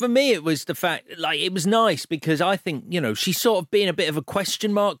knows. For me, it was the fact, like, it was nice because I think, she's sort of been a bit of a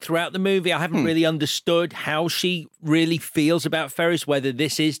question mark throughout the movie. I haven't really understood how she really feels about Ferris, whether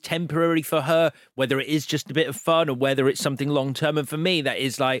this is temporary for her, whether it is just a bit of fun, or whether it's something long term. And for me, that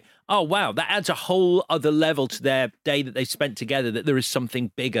is like, oh, wow, that adds a whole other level to their day that they spent together, that there is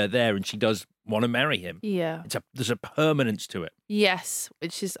something bigger there and she does want to marry him. Yeah. There's a permanence to it. Yes,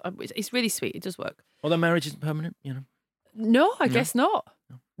 which is, it's really sweet. It does work. Although marriage isn't permanent, No, I guess not.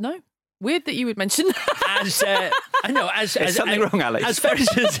 No. Weird that you would mention that. There's something wrong, Alex. As Ferris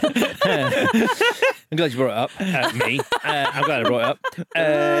I'm glad you brought it up. Me. I'm glad I brought it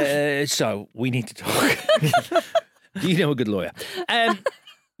up. So, we need to talk. You know a good lawyer.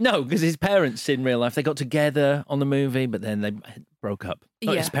 No, because his parents in real life, they got together on the movie, but then they broke up.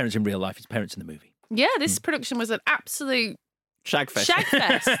 Not his parents in real life, his parents in the movie. Yeah, this production was an absolute... Shagfest.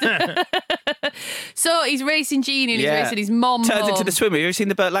 So he's racing Jeannie and he's racing his mom Turns home. into the swimmer. Have you ever seen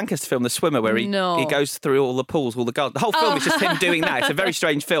the Burt Lancaster film, The Swimmer, where he goes through all the pools, all the gold. The whole film is just him doing that. It's a very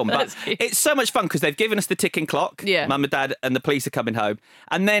strange film, but it's so much fun because they've given us the ticking clock. Yeah. Mum and Dad and the police are coming home.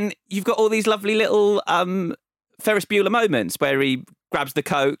 And then you've got all these lovely little Ferris Bueller moments where he grabs the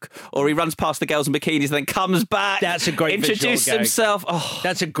Coke or he runs past the girls in bikinis and then comes back. That's a great introduces visual gag. himself. Oh.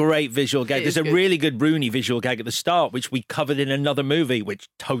 That's a great visual gag. There's a really good Rooney visual gag at the start, which we covered in another movie, which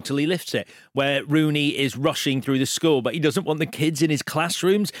totally lifts it, where Rooney is rushing through the school, but he doesn't want the kids in his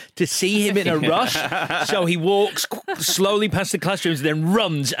classrooms to see him in a rush. So he walks slowly past the classrooms, then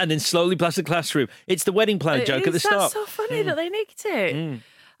runs, and then slowly past the classroom. It's the wedding planner joke at the start. That's so funny that they nicked it.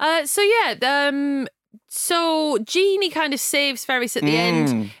 So Jeannie kind of saves Ferris at the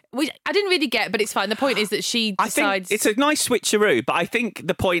end, which I didn't really get, but it's fine. The point is that she decides... I think it's a nice switcheroo, but I think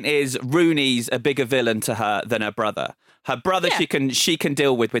the point is Rooney's a bigger villain to her than her brother. Her brother she can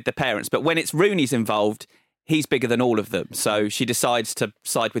deal with the parents, but when it's Rooney's involved, he's bigger than all of them. So she decides to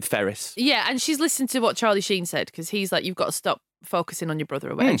side with Ferris. Yeah, and she's listened to what Charlie Sheen said, because he's like, you've got to stop focusing on your brother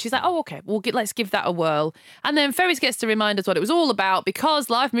away. And she's like, oh, okay, let's give that a whirl. And then Ferris gets to remind us what it was all about,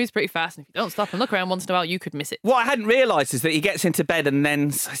 because life moves pretty fast, and if you don't stop and look around once in a while, you could miss it. What I hadn't realised is that he gets into bed and then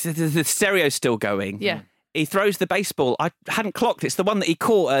the stereo's still going. Yeah. He throws the baseball. I hadn't clocked. It's the one that he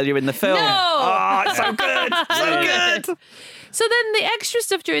caught earlier in the film. No! Oh, it's so good. So good. So then the extra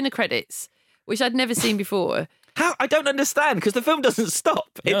stuff during the credits, which I'd never seen before. How? I don't understand, because the film doesn't stop.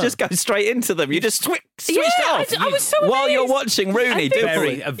 It just goes straight into them. You just switched off. I was so amazed. While you're watching Rooney do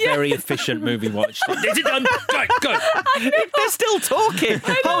a very efficient movie watch. Is it done? Right, good. They're still talking.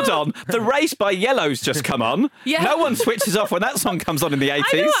 Hold on. The Race by Yellow's just come on. Yeah. No one switches off when that song comes on in the 80s.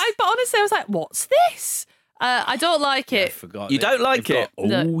 I know, but honestly, I was like, what's this? I don't like it. I forgot. You don't like it?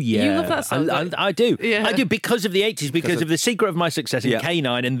 Oh, yeah. You love that song. I do. Yeah. I do, because of the 80s, because of The Secret of My Success in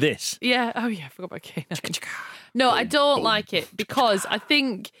K9 and this. Yeah. Oh, yeah. I forgot about K9. No, I don't like it, because I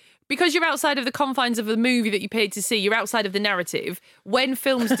think... Because you're outside of the confines of the movie that you paid to see, you're outside of the narrative. When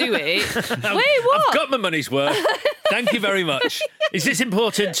films do it... Wait, what? I've got my money's worth. Thank you very much. Is this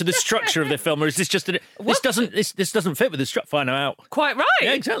important to the structure of the film, or is this just... This doesn't fit with the structure. Fine, I'm out. Quite right.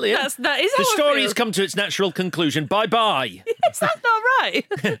 Yeah, exactly. Yeah. That is how the story I feel. has come to its natural conclusion. Bye-bye. Yes, that's not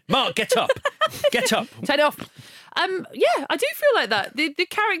right. Mark, get up. Get up. Turn it off. Yeah, I do feel like that. The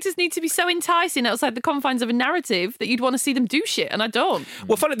characters need to be so enticing outside the confines of a narrative that you'd want to see them do shit, and I don't.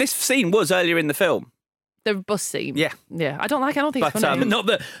 Well, funny, this scene was earlier in the film. The bus scene. Yeah. Yeah, I don't think it's funny.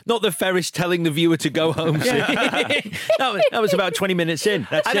 Not the Ferris telling the viewer to go home. that was about 20 minutes in.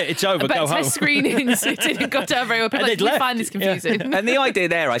 That's it. It's over. Go home. Test screenings. It didn't go down very well. People And they'd like, left. find this confusing. Yeah. And the idea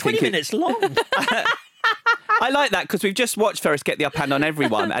there, I think... 20 minutes long. I like that, because we've just watched Ferris get the upper hand on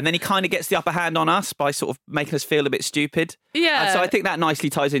everyone, and then he kind of gets the upper hand on us by sort of making us feel a bit stupid. Yeah. And so I think that nicely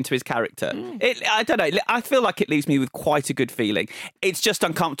ties into his character. I don't know. I feel like it leaves me with quite a good feeling. It's just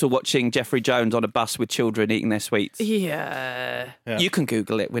uncomfortable watching Jeffrey Jones on a bus with children eating their sweets. Yeah. You can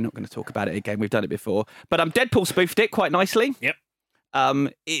Google it. We're not going to talk about it again. We've done it before. But Deadpool spoofed it quite nicely. Yep.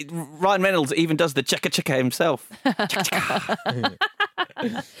 Ryan Reynolds even does the checka checka himself.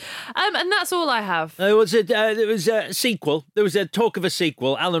 And that's all I have. There was a sequel. There was a talk of a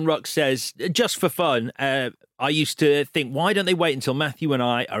sequel. Alan Ruck says, just for fun, I used to think, why don't they wait until Matthew and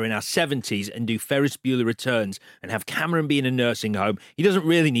I are in our 70s and do Ferris Bueller Returns and have Cameron be in a nursing home? He doesn't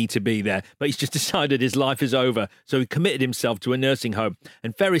really need to be there, but he's just decided his life is over. So he committed himself to a nursing home.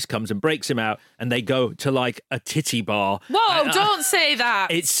 And Ferris comes and breaks him out, and they go to like a titty bar. Whoa, don't say that.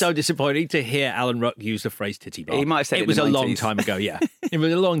 It's so disappointing to hear Alan Ruck use the phrase titty bar. He might have said it in was the a 90s. long time ago, yeah. It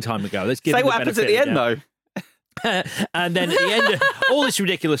was a long time ago. Let's give Say him what the happens at benefit the of end, though. And then at the end, all this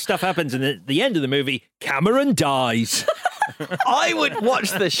ridiculous stuff happens, and at the end of the movie, Cameron dies. I would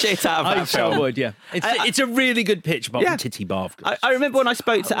watch the shit out of that I film. sure would, yeah. It's a really good pitch, Bob. Titty bar, of course. I remember when I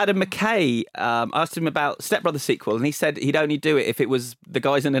spoke to Adam McKay, I asked him about Step Brothers sequel, and he said he'd only do it if it was the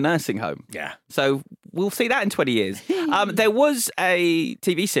guys in a nursing home. Yeah. So we'll see that in 20 years. There was a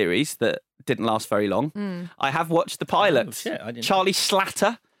TV series that didn't last very long. I have watched the pilot. Oh, shit, I didn't know. Charlie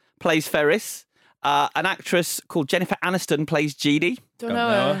Slatter plays Ferris. An actress called Jennifer Aniston plays Jeannie. Don't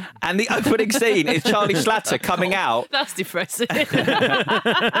know. And the opening scene is Charlie Slater coming out. That's depressing. Did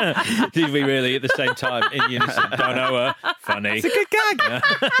we really at the same time in unison? Don't know her. Funny. It's a good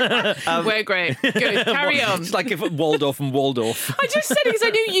gag. We're great. Good. Carry on. It's like if Waldorf and Waldorf. I just said it because I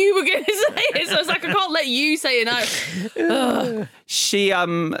knew you were going to say it, so I was like, I can't let you say it now. She,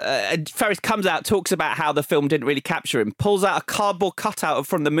 Ferris comes out, talks about how the film didn't really capture him, pulls out a cardboard cutout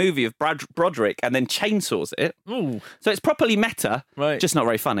from the movie of Broderick and then chainsaws it. Ooh. So it's properly meta, right? Just not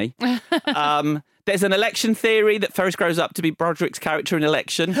very funny. There's an election theory that Ferris grows up to be Broderick's character in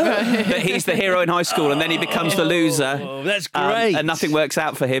Election, that he's the hero in high school and then he becomes the loser. Oh, that's great. And nothing works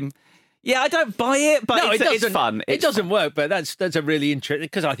out for him. Yeah, I don't buy it, but it's fun. It doesn't work, but that's a really interesting,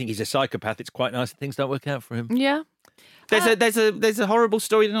 because I think he's a psychopath. It's quite nice that things don't work out for him. Yeah. There's a horrible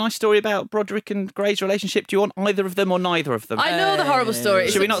story, a nice story about Broderick and Gray's relationship. Do you want either of them or neither of them? I know the horrible story.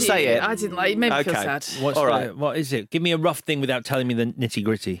 Should we not say it? I didn't like it. Made me feel sad. All right. What is it? Give me a rough thing without telling me the nitty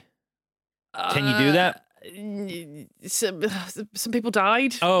gritty. Can you do that? Some people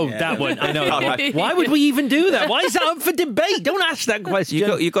died. Oh, yeah. That one. I know. Why would we even do that? Why is that up for debate? Don't ask that question.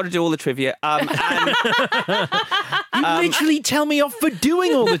 You've got to do all the trivia. You literally tell me off for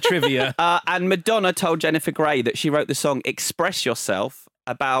doing all the trivia. And Madonna told Jennifer Grey that she wrote the song Express Yourself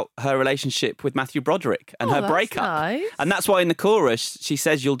about her relationship with Matthew Broderick and her breakup. Nice. And that's why in the chorus she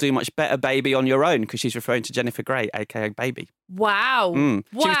says you'll do much better, baby, on your own, because she's referring to Jennifer Grey, a.k.a. Baby. Wow. She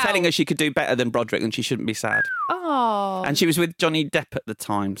was telling her she could do better than Broderick and she shouldn't be sad. Oh. And she was with Johnny Depp at the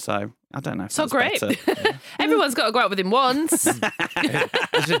time, so I don't know if so that's great. better. Everyone's got to go out with him once.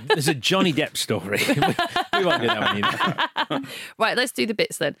 There's a Johnny Depp story. We won't do that one either. Right, let's do the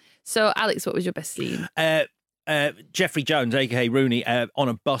bits then. So, Alex, what was your best scene? Jeffrey Jones, a.k.a. Rooney, on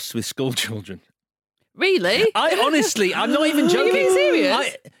a bus with school children. Really? I'm not even joking. Are you being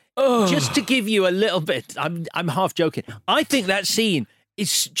serious? Just to give you a little bit, I'm half joking. I think that scene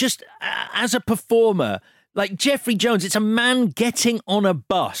is just, as a performer, like Jeffrey Jones, it's a man getting on a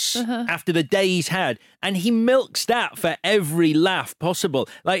bus after the day he's had, and he milks that for every laugh possible.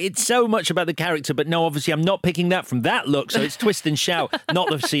 Like, it's so much about the character, but no, obviously I'm not picking that from that look, so it's Twist and Shout. Not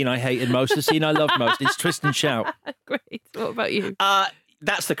the scene I hated most, the scene I loved most. It's Twist and Shout. Great. What about you?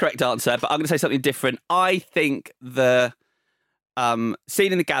 That's the correct answer, but I'm going to say something different. I think the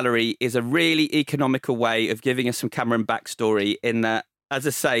scene in the gallery is a really economical way of giving us some Cameron backstory, in that, as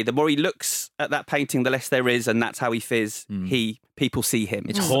I say, the more he looks at that painting, the less there is, and that's how he feels. People see him.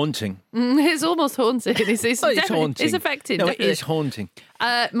 It's haunting. It's almost haunting. It's haunting. It's affecting. No, definitely. it is haunting.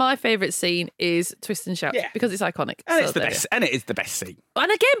 My favourite scene is Twist and Shout because it's iconic. And it's the best. And it is the best scene.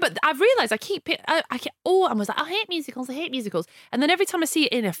 And again, but I've realised I was like, I hate musicals. And then every time I see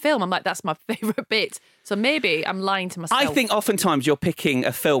it in a film, I'm like, that's my favourite bit. So maybe I'm lying to myself. I think oftentimes you're picking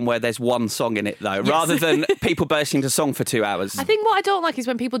a film where there's one song in it, though, rather than people bursting into song for 2 hours. I think what I don't like is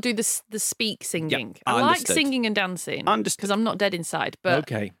when people do the speak singing. Yep, I like singing and dancing because I'm not dead inside,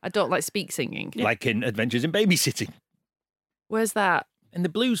 but I don't like speak singing. Like in Adventures in Babysitting. Where's that? In the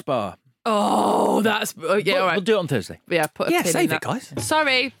Blues Bar. Oh, that's... all right. We'll do it on Thursday. Yeah, put a pin save in that. it, guys.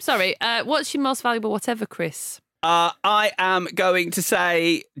 Sorry. What's your most valuable whatever, Chris? I am going to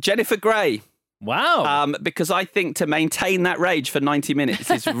say Jennifer Grey. Wow. Because I think to maintain that rage for 90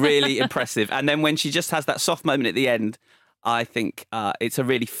 minutes is really impressive. And then when she just has that soft moment at the end, I think it's a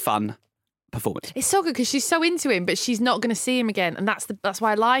really fun performance. It's so good because she's so into him, but she's not going to see him again. And that's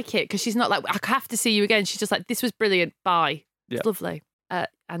why I like it, because she's not like, I have to see you again. She's just like, this was brilliant. Bye. It's lovely.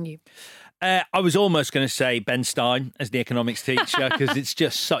 And you? I was almost going to say Ben Stein as the economics teacher, because it's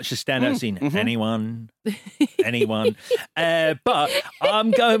just such a standout scene. Anyone. But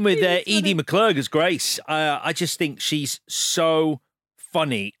I'm going with Edie McClurg as Grace. I just think she's so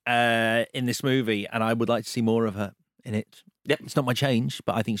funny in this movie, and I would like to see more of her in it. Yep, it's not my change,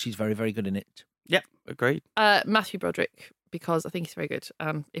 but I think she's very, very good in it. Yep, agreed. Matthew Broderick, because I think he's very good.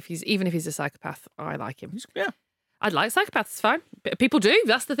 Even if he's a psychopath, I like him. Yeah. I'd like psychopaths, it's fine. People do.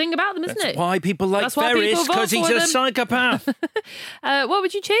 That's the thing about them, isn't it? That's why people like Ferris, because he's a psychopath. What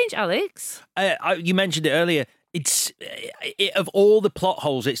would you change, Alex? You mentioned it earlier. It's of all the plot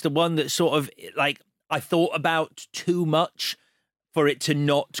holes, it's the one that sort of, like, I thought about too much for it to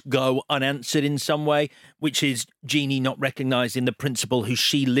not go unanswered in some way, which is Jeannie not recognising the principal who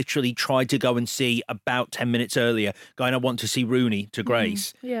she literally tried to go and see about 10 minutes earlier, going, I want to see Rooney, to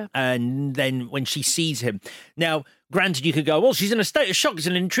Grace. Yeah. And then when she sees him. Now, granted, you could go, well, she's in a state of shock, there's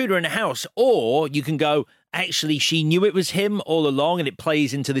an intruder in the house. Or you can go, actually, she knew it was him all along, and it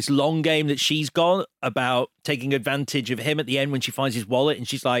plays into this long game that she's got about taking advantage of him at the end when she finds his wallet. And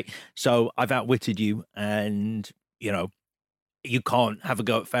she's like, so I've outwitted you, and, you know, you can't have a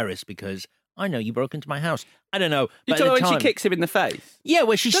go at Ferris because I know you broke into my house. I don't know. You but talking at the when she time- kicks him in the face? Yeah,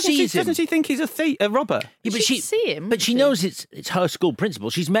 where she sees him. Doesn't she think he's a robber? Yeah, but She see him. But she knows it's her school principal.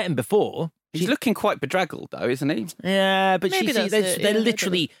 She's met him before. He's looking quite bedraggled, though, isn't he? Yeah, but Maybe that's it, they're yeah,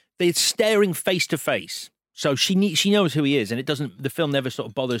 literally they're staring face to face. So she knows who he is, and it doesn't. The film never sort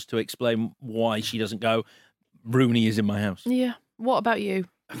of bothers to explain why she doesn't go. Rooney is in my house. Yeah. What about you?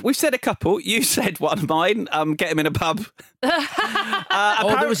 We've said a couple. You said one of mine. Get him in a pub.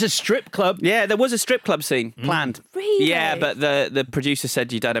 There was a strip club. Yeah, there was a strip club scene planned. Really? Yeah, but the producer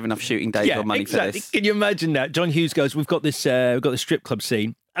said you don't have enough shooting days or money for this. Can you imagine that? John Hughes goes, "We've got this strip club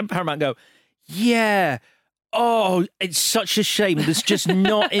scene," and Paramount go, "Yeah." Oh, it's such a shame. There's just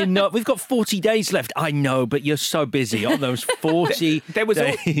not enough. We've got 40 days left. I know, but you're so busy on those 40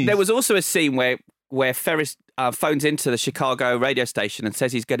 There was also a scene where Ferris phones into the Chicago radio station and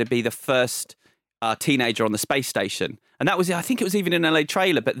says he's going to be the first teenager on the space station. And that was, I think it was even in an LA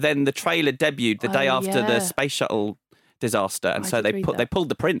trailer, but then the trailer debuted the day after the space shuttle disaster. And so they pulled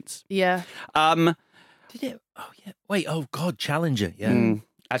the prints. Yeah. Did it? Oh, yeah. Wait, oh, God, Challenger. Yeah.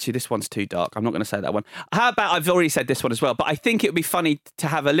 Actually, this one's too dark. I'm not going to say that one. How about, I've already said this one as well, but I think it would be funny to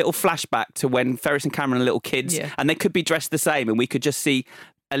have a little flashback to when Ferris and Cameron are little kids, and they could be dressed the same, and we could just see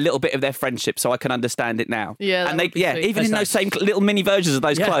a little bit of their friendship, so I can understand it now. Yeah, and even that's in those same little mini versions of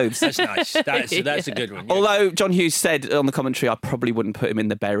those clothes. That's nice. That's a good one. Yeah. Although John Hughes said on the commentary, I probably wouldn't put him in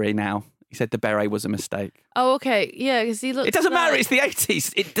the beret now. He said the beret was a mistake. Oh, okay. Yeah, because he looks. It doesn't matter. It's the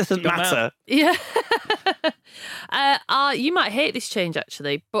 80s. It doesn't matter. Yeah. You might hate this change,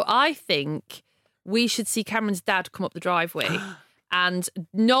 actually, but I think we should see Cameron's dad come up the driveway and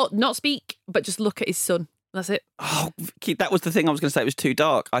not speak, but just look at his son. That's it. Oh, Vicky, that was the thing I was going to say. It was too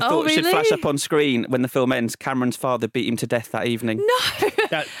dark. I thought it should really? flash up on screen when the film ends. Cameron's father beat him to death that evening.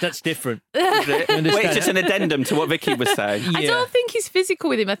 No. That's different. Is it? Wait, it's just an addendum to what Vicky was saying. I don't think he's physical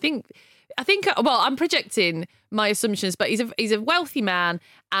with him. I think. Well, I'm projecting my assumptions, but he's a wealthy man,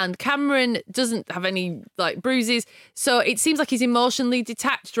 and Cameron doesn't have any bruises, so it seems like he's emotionally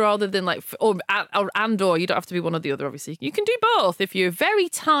detached rather than or you don't have to be one or the other. Obviously, you can do both if you're very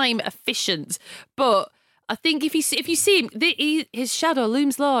time efficient, but. I think if you see him, his shadow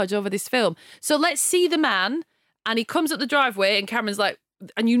looms large over this film. So let's see the man, and he comes up the driveway, and Cameron's like,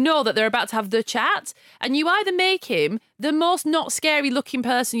 and you know that they're about to have the chat, and you either make him the most not scary looking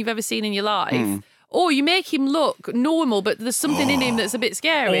person you've ever seen in your life, or you make him look normal, but there's something in him that's a bit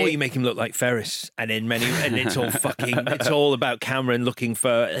scary. Or you make him look like Ferris, and it's all it's all about Cameron looking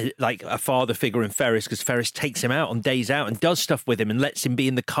for a father figure in Ferris, because Ferris takes him out on days out and does stuff with him and lets him be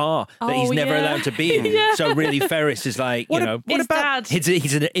in the car that he's never allowed to be in. Yeah. So really, Ferris is what about dad?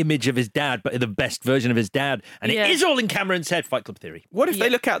 He's an image of his dad, but the best version of his dad, and it is all in Cameron's head. Fight Club theory. What if they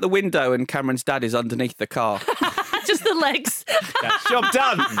look out the window and Cameron's dad is underneath the car? Just the legs. Job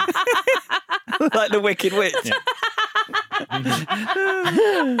done. Like the Wicked Witch. Yeah.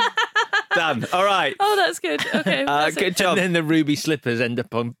 Done. All right. Oh, that's good. Okay. Good job. And then the ruby slippers end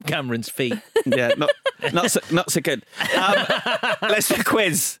up on Cameron's feet. Yeah, not so good. Let's do a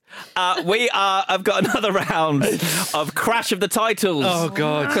quiz. I've got another round of Crash of the Titles. Oh,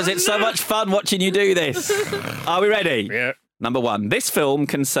 God. Because it's so much fun watching you do this. Are we ready? Yeah. Number one. This film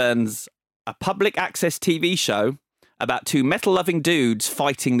concerns a public access TV show about two metal-loving dudes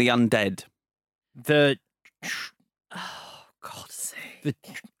fighting the undead. Oh, God's sake.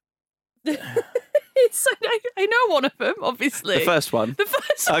 I know one of them, obviously. The first one? The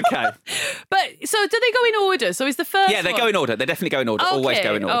first one. Okay. But, so do they go in order? So is the first Yeah, they one? go in order. They definitely go in order. Okay. Always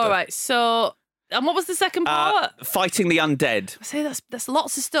go in order. All right. So, and what was the second part? Fighting the undead. I say that's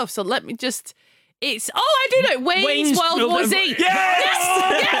lots of stuff. So let me just... I do know. Wayne's World War Z.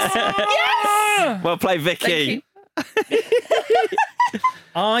 Yes! Yes! Well played, Vicky.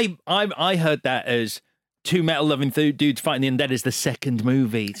 I heard that as two metal-loving dudes fighting the undead is the second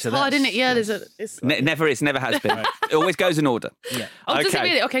movie. So hard, isn't it? Yeah, never is, never has been. It always goes in order. Yeah. Oh, does it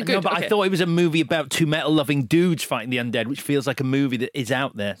really? Okay, good. No, but okay. I thought it was a movie about two metal-loving dudes fighting the undead, which feels like a movie that is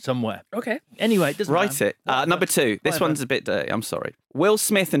out there somewhere. Okay. Anyway, it doesn't matter. Number two. This one's a bit dirty. I'm sorry. Will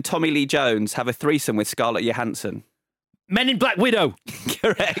Smith and Tommy Lee Jones have a threesome with Scarlett Johansson. Men in Black Widow.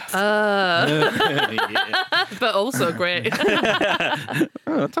 Correct. But also great.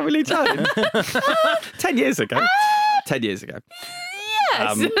 Tommy Lee Jones. 10 years ago. 10 years ago.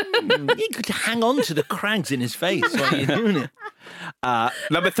 Yes. You could hang on to the crags in his face while you're doing it.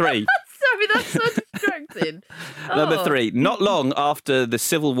 Number three. Sorry, that's so distracting. Number three. Not long after the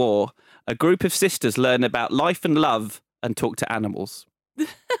Civil War, a group of sisters learn about life and love and talk to animals.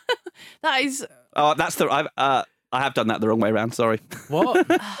 That is... Oh, that's the... I have done that the wrong way around, sorry. What?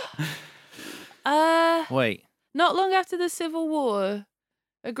 Wait. Not long after the Civil War.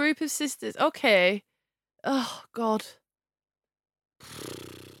 A group of sisters. Okay. Oh, God.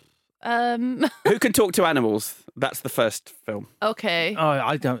 Who can talk to animals? That's the first film. Okay. Oh,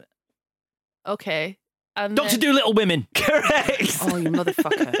 I don't. Okay. And Dr. Dolittle Women. Correct. Oh, you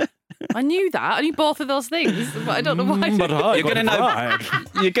motherfucker. I knew that. I knew both of those things, but I don't know why. But I You're going to know.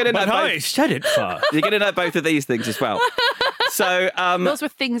 You're going to know. But I said it first. You're going to know both of these things as well. So those were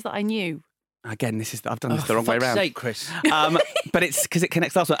things that I knew. Again, I've done this the wrong way around. Sake, Chris. But it's because it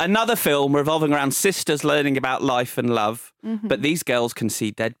connects also. Another film revolving around sisters learning about life and love, but these girls can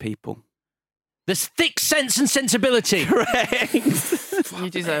see dead people. There's thick sense and sensibility. Correct. You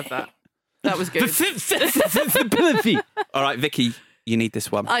deserve that. That was good. All right, Vicky, you need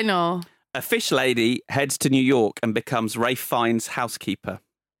this one. I know. A fish lady heads to New York and becomes Ralph Fiennes' housekeeper.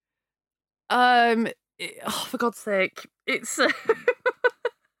 For God's sake, it's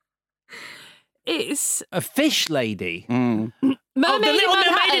it's a fish lady. Mermaid the Little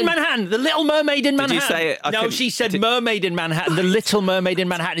Mermaid in Manhattan. The Little Mermaid in Manhattan. Did you say it? No, she said Mermaid in Manhattan. The Little Mermaid in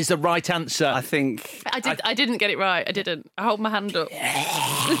Manhattan is the right answer. I think I didn't get it right. I didn't. I hold my hand up.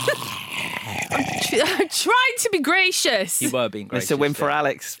 I'm trying to be gracious. You were being gracious. It's a win for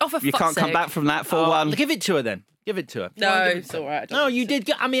Alex. Oh, for you fuck's can't come sake. back from that 4-1. Give it to her then. Give it to her. No, it's all right. No, you did.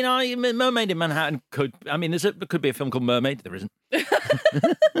 I mean, Mermaid in Manhattan could. I mean, there could be a film called Mermaid. There isn't.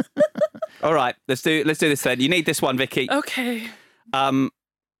 All right, let's do this then. You need this one, Vicky. Okay. A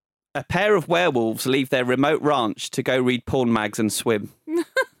pair of werewolves leave their remote ranch to go read porn mags and swim.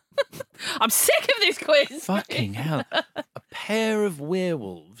 I'm sick of this quiz. Fucking hell! A pair of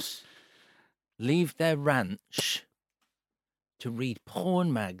werewolves leave their ranch to read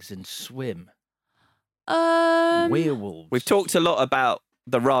porn mags and swim. Werewolves. We've talked a lot about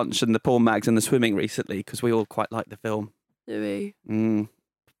the ranch and the porn mags and the swimming recently because we all quite like the film. Do we?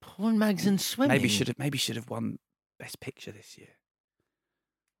 Porn mags and swimming. Maybe should have won Best Picture this year.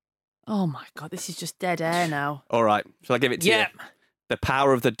 Oh my God, this is just dead air now. All right, shall I give it to you? The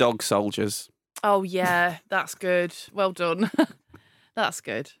Power of the Dog Soldiers. Oh yeah, that's good. Well done. That's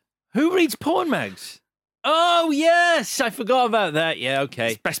good. Who reads porn mags? Oh yes, I forgot about that. Yeah,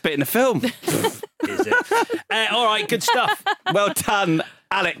 okay. It's best bit in the film. Is it? All right, good stuff. Well done,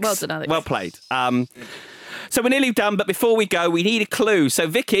 Alex. Well done, Alex. Well played. So we're nearly done, but before we go, we need a clue. So,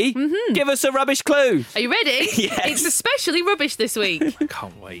 Vicky, give us a rubbish clue. Are you ready? Yes. It's especially rubbish this week. I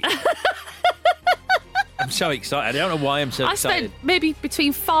can't wait. I'm so excited. I don't know why I'm so excited. I spent maybe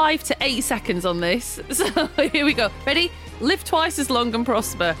between 5 to 8 seconds on this. So here we go. Ready? Live twice as long and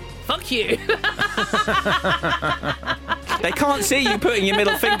prosper. Fuck you. They can't see you putting your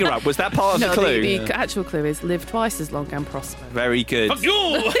middle finger up. Was that part of the clue? The actual clue is live twice as long and prosper. Very good. Fuck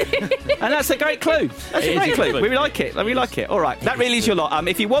you! And that's a great clue. That's a great clue. We like it. We like it. All right. That really is your lot.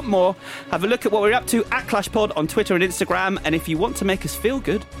 If you want more, have a look at what we're up to at ClashPod on Twitter and Instagram. And if you want to make us feel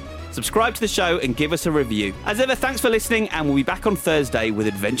good, subscribe to the show and give us a review. As ever, thanks for listening, and we'll be back on Thursday with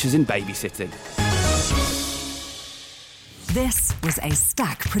Adventures in Babysitting. This was a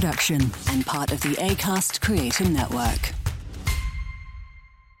Stack production and part of the Acast Creator Network.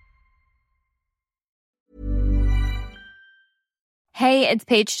 Hey, it's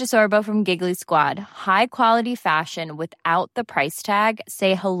Paige DeSorbo from Giggly Squad. High quality fashion without the price tag.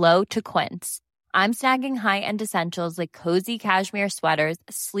 Say hello to Quince. I'm snagging high-end essentials like cozy cashmere sweaters,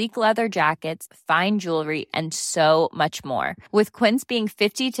 sleek leather jackets, fine jewelry, and so much more. With Quince being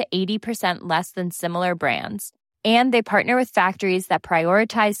 50 to 80% less than similar brands. And they partner with factories that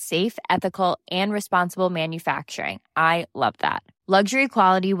prioritize safe, ethical, and responsible manufacturing. I love that. Luxury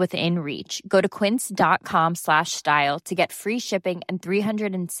quality within reach. Go to quince.com/style to get free shipping and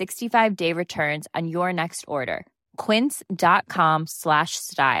 365-day returns on your next order.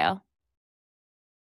 Quince.com/style.